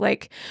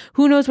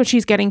 who knows what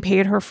she's getting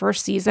paid her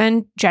first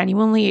season.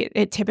 Genuinely,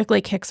 it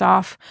typically kicks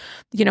off,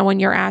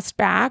 when you're asked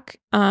back.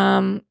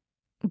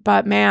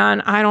 But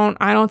man, I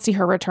don't see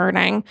her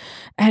returning.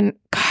 And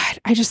God,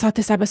 I just thought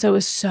this episode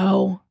was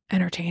so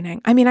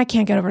entertaining. I mean, I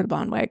can't get over the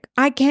blonde wig.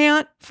 I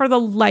can't for the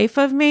life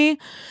of me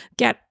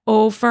get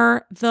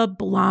over the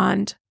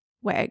blonde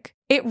wig.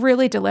 It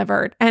really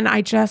delivered. And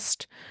I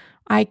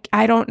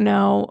don't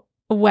know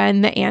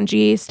when the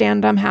Angie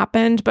stand-up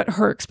happened, but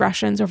her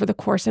expressions over the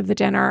course of the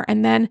dinner.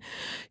 And then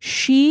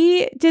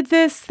she did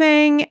this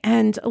thing,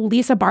 and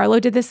Lisa Barlow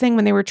did this thing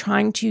when they were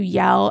trying to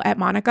yell at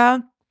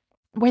Monica,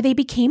 where they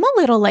became a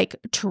little like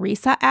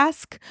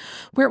Teresa-esque,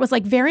 where it was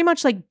like very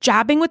much like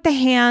jabbing with the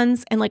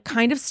hands and like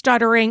kind of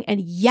stuttering and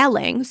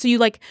yelling. So you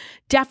like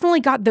definitely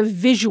got the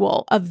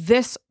visual of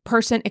this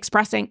person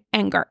expressing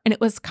anger. And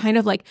it was kind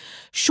of like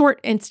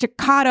short and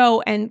staccato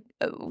and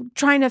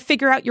trying to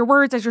figure out your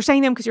words as you're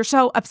saying them because you're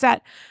so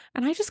upset.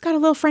 And I just got a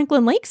little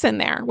Franklin Lakes in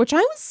there, which I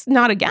was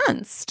not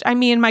against. I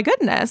mean, my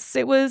goodness,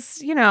 it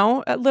was, you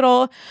know, a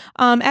little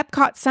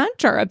Epcot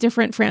Center of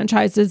different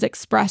franchises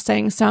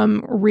expressing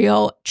some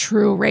real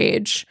true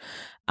rage.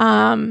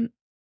 And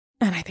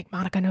I think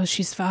Monica knows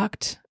she's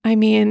fucked. I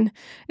mean,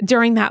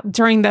 during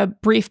the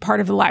brief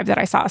part of the live that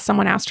I saw,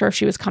 someone asked her if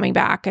she was coming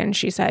back, and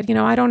she said, you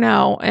know, I don't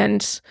know.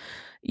 And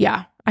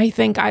yeah, I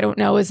think I don't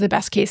know is the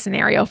best case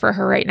scenario for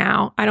her right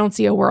now. I don't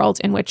see a world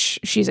in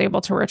which she's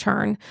able to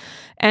return.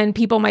 And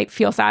people might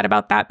feel sad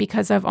about that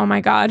because of, oh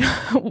my God,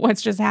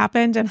 what's just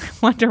happened? And I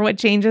wonder what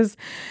changes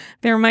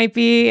there might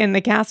be in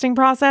the casting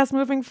process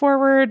moving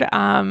forward.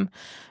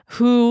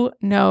 Who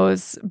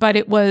knows? But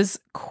it was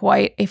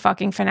quite a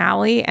fucking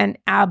finale. And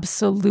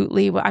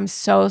absolutely, I'm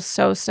so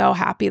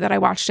happy that I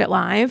watched it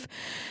live.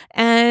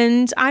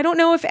 And I don't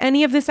know if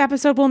any of this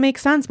episode will make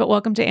sense, but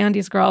welcome to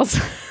Andy's Girls.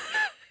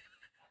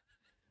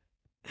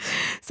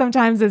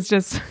 Sometimes it's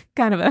just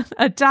kind of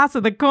a toss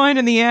of the coin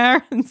in the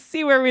air and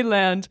see where we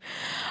land.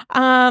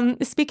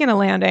 Speaking of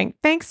landing,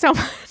 thanks so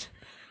much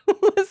for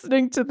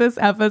listening to this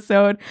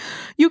episode.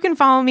 You can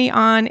follow me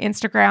on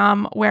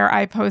Instagram, where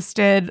I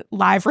posted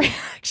live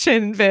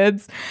reaction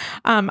vids.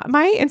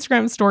 My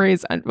Instagram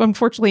stories,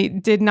 unfortunately,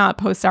 did not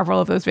post several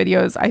of those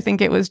videos. I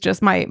think it was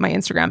just my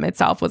Instagram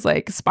itself was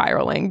like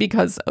spiraling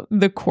because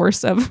the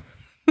course of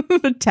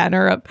the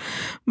tenor of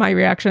my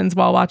reactions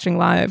while watching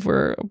live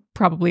were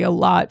probably a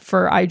lot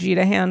for IG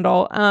to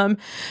handle.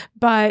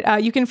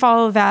 But you can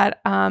follow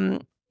that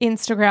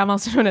Instagram,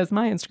 also known as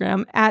my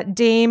Instagram, at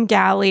Dame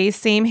Galley,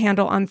 same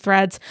handle on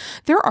Threads.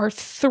 There are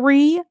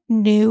 3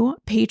 new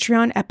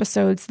Patreon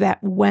episodes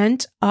that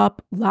went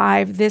up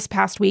live this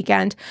past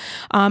weekend,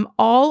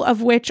 all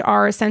of which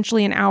are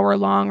essentially an hour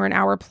long or an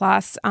hour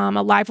plus. A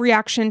live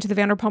reaction to the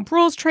Vanderpump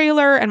Rules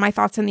trailer and my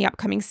thoughts on the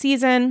upcoming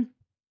season.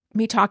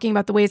 Me talking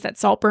about the ways that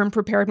Saltburn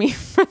prepared me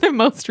for the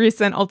most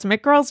recent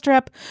Ultimate Girls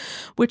trip,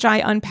 which I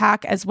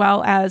unpack, as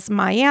well as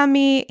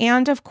Miami,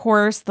 and of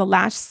course the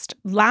last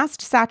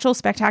Satchel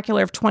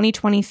Spectacular of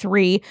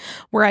 2023,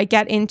 where I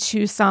get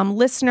into some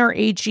listener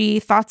AG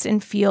thoughts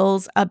and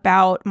feels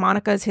about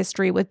Monica's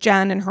history with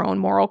Jen and her own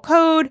moral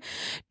code,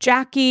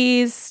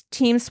 Jackie's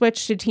team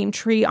switch to Team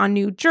Tree on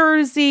New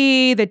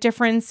Jersey, the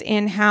difference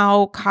in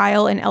how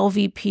Kyle and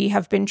LVP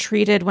have been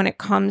treated when it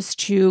comes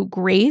to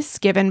grace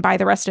given by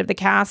the rest of the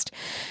cast,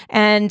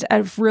 and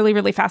a really,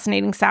 really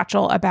fascinating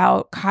satchel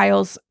about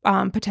Kyle's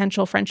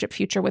potential friendship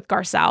future with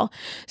Garcelle.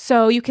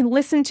 So you can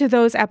listen to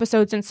those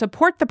episodes and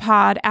support the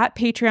pod at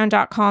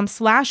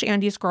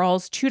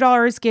patreon.com/AndysGirls.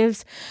 $2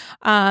 gives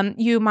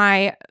you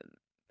my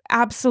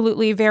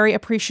absolutely very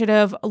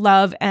appreciative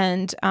love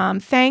and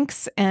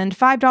thanks, and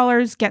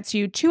 $5 gets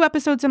you 2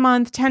 episodes a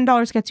month,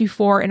 $10 gets you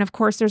 4, and of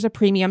course there's a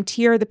premium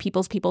tier, the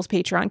People's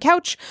Patreon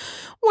Couch,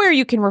 where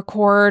you can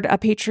record a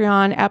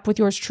Patreon ep with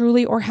yours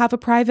truly or have a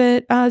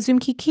private Zoom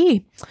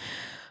key.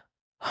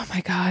 Oh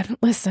my God,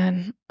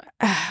 listen,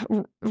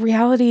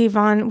 reality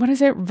Von, what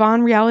is it?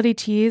 Von Reality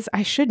Tease?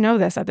 I should know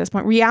this at this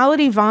point.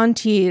 Reality Von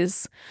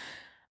Tease.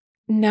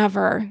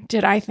 Never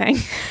did I think.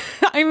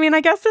 I mean,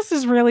 I guess this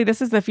is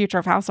the future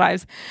of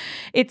Housewives.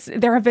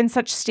 There have been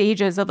such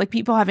stages of like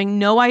people having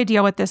no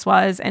idea what this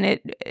was, and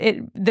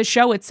the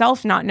show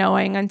itself not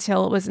knowing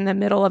until it was in the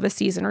middle of a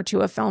season or 2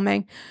 of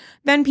filming.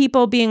 Then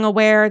people being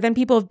aware, then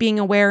people being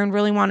aware and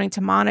really wanting to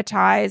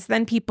monetize,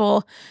 then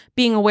people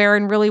being aware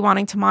and really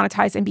wanting to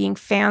monetize and being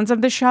fans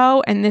of the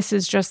show. And this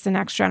is just the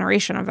next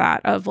generation of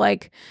that, of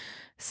like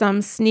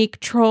some sneak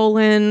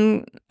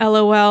trolling,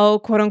 LOL,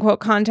 quote unquote,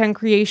 content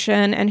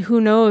creation. And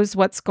who knows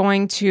what's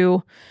going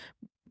to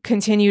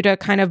continue to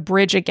kind of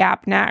bridge a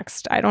gap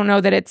next. I don't know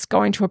that it's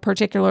going to a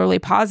particularly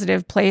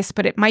positive place,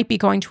 but it might be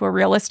going to a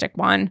realistic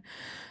one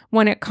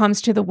when it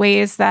comes to the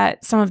ways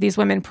that some of these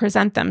women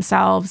present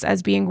themselves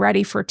as being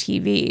ready for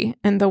TV,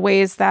 and the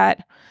ways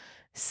that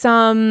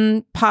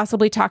some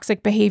possibly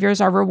toxic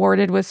behaviors are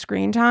rewarded with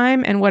screen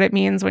time, and what it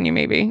means when you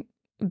maybe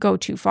go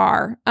too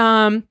far.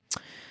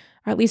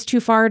 Or at least too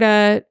far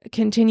to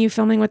continue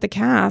filming with the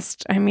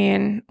cast. I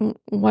mean,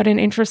 what an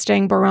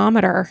interesting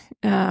barometer.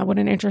 What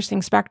an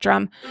interesting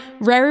spectrum.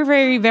 Very,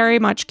 very, very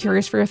much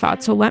curious for your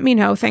thoughts. So let me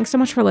know. Thanks so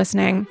much for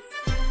listening.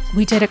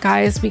 We did it,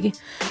 guys.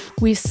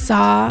 We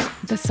saw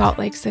the Salt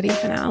Lake City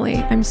finale.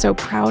 I'm so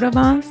proud of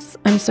us.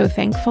 I'm so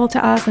thankful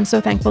to us. I'm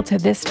so thankful to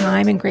this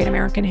time in great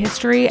American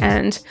history.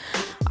 And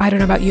I don't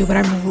know about you, but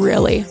I'm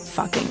really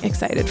fucking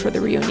excited for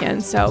the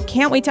reunion. So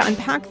can't wait to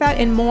unpack that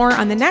and more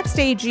on the next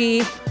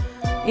AG.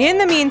 In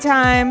the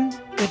meantime,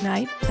 good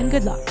night and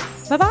good luck.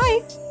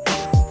 Bye-bye.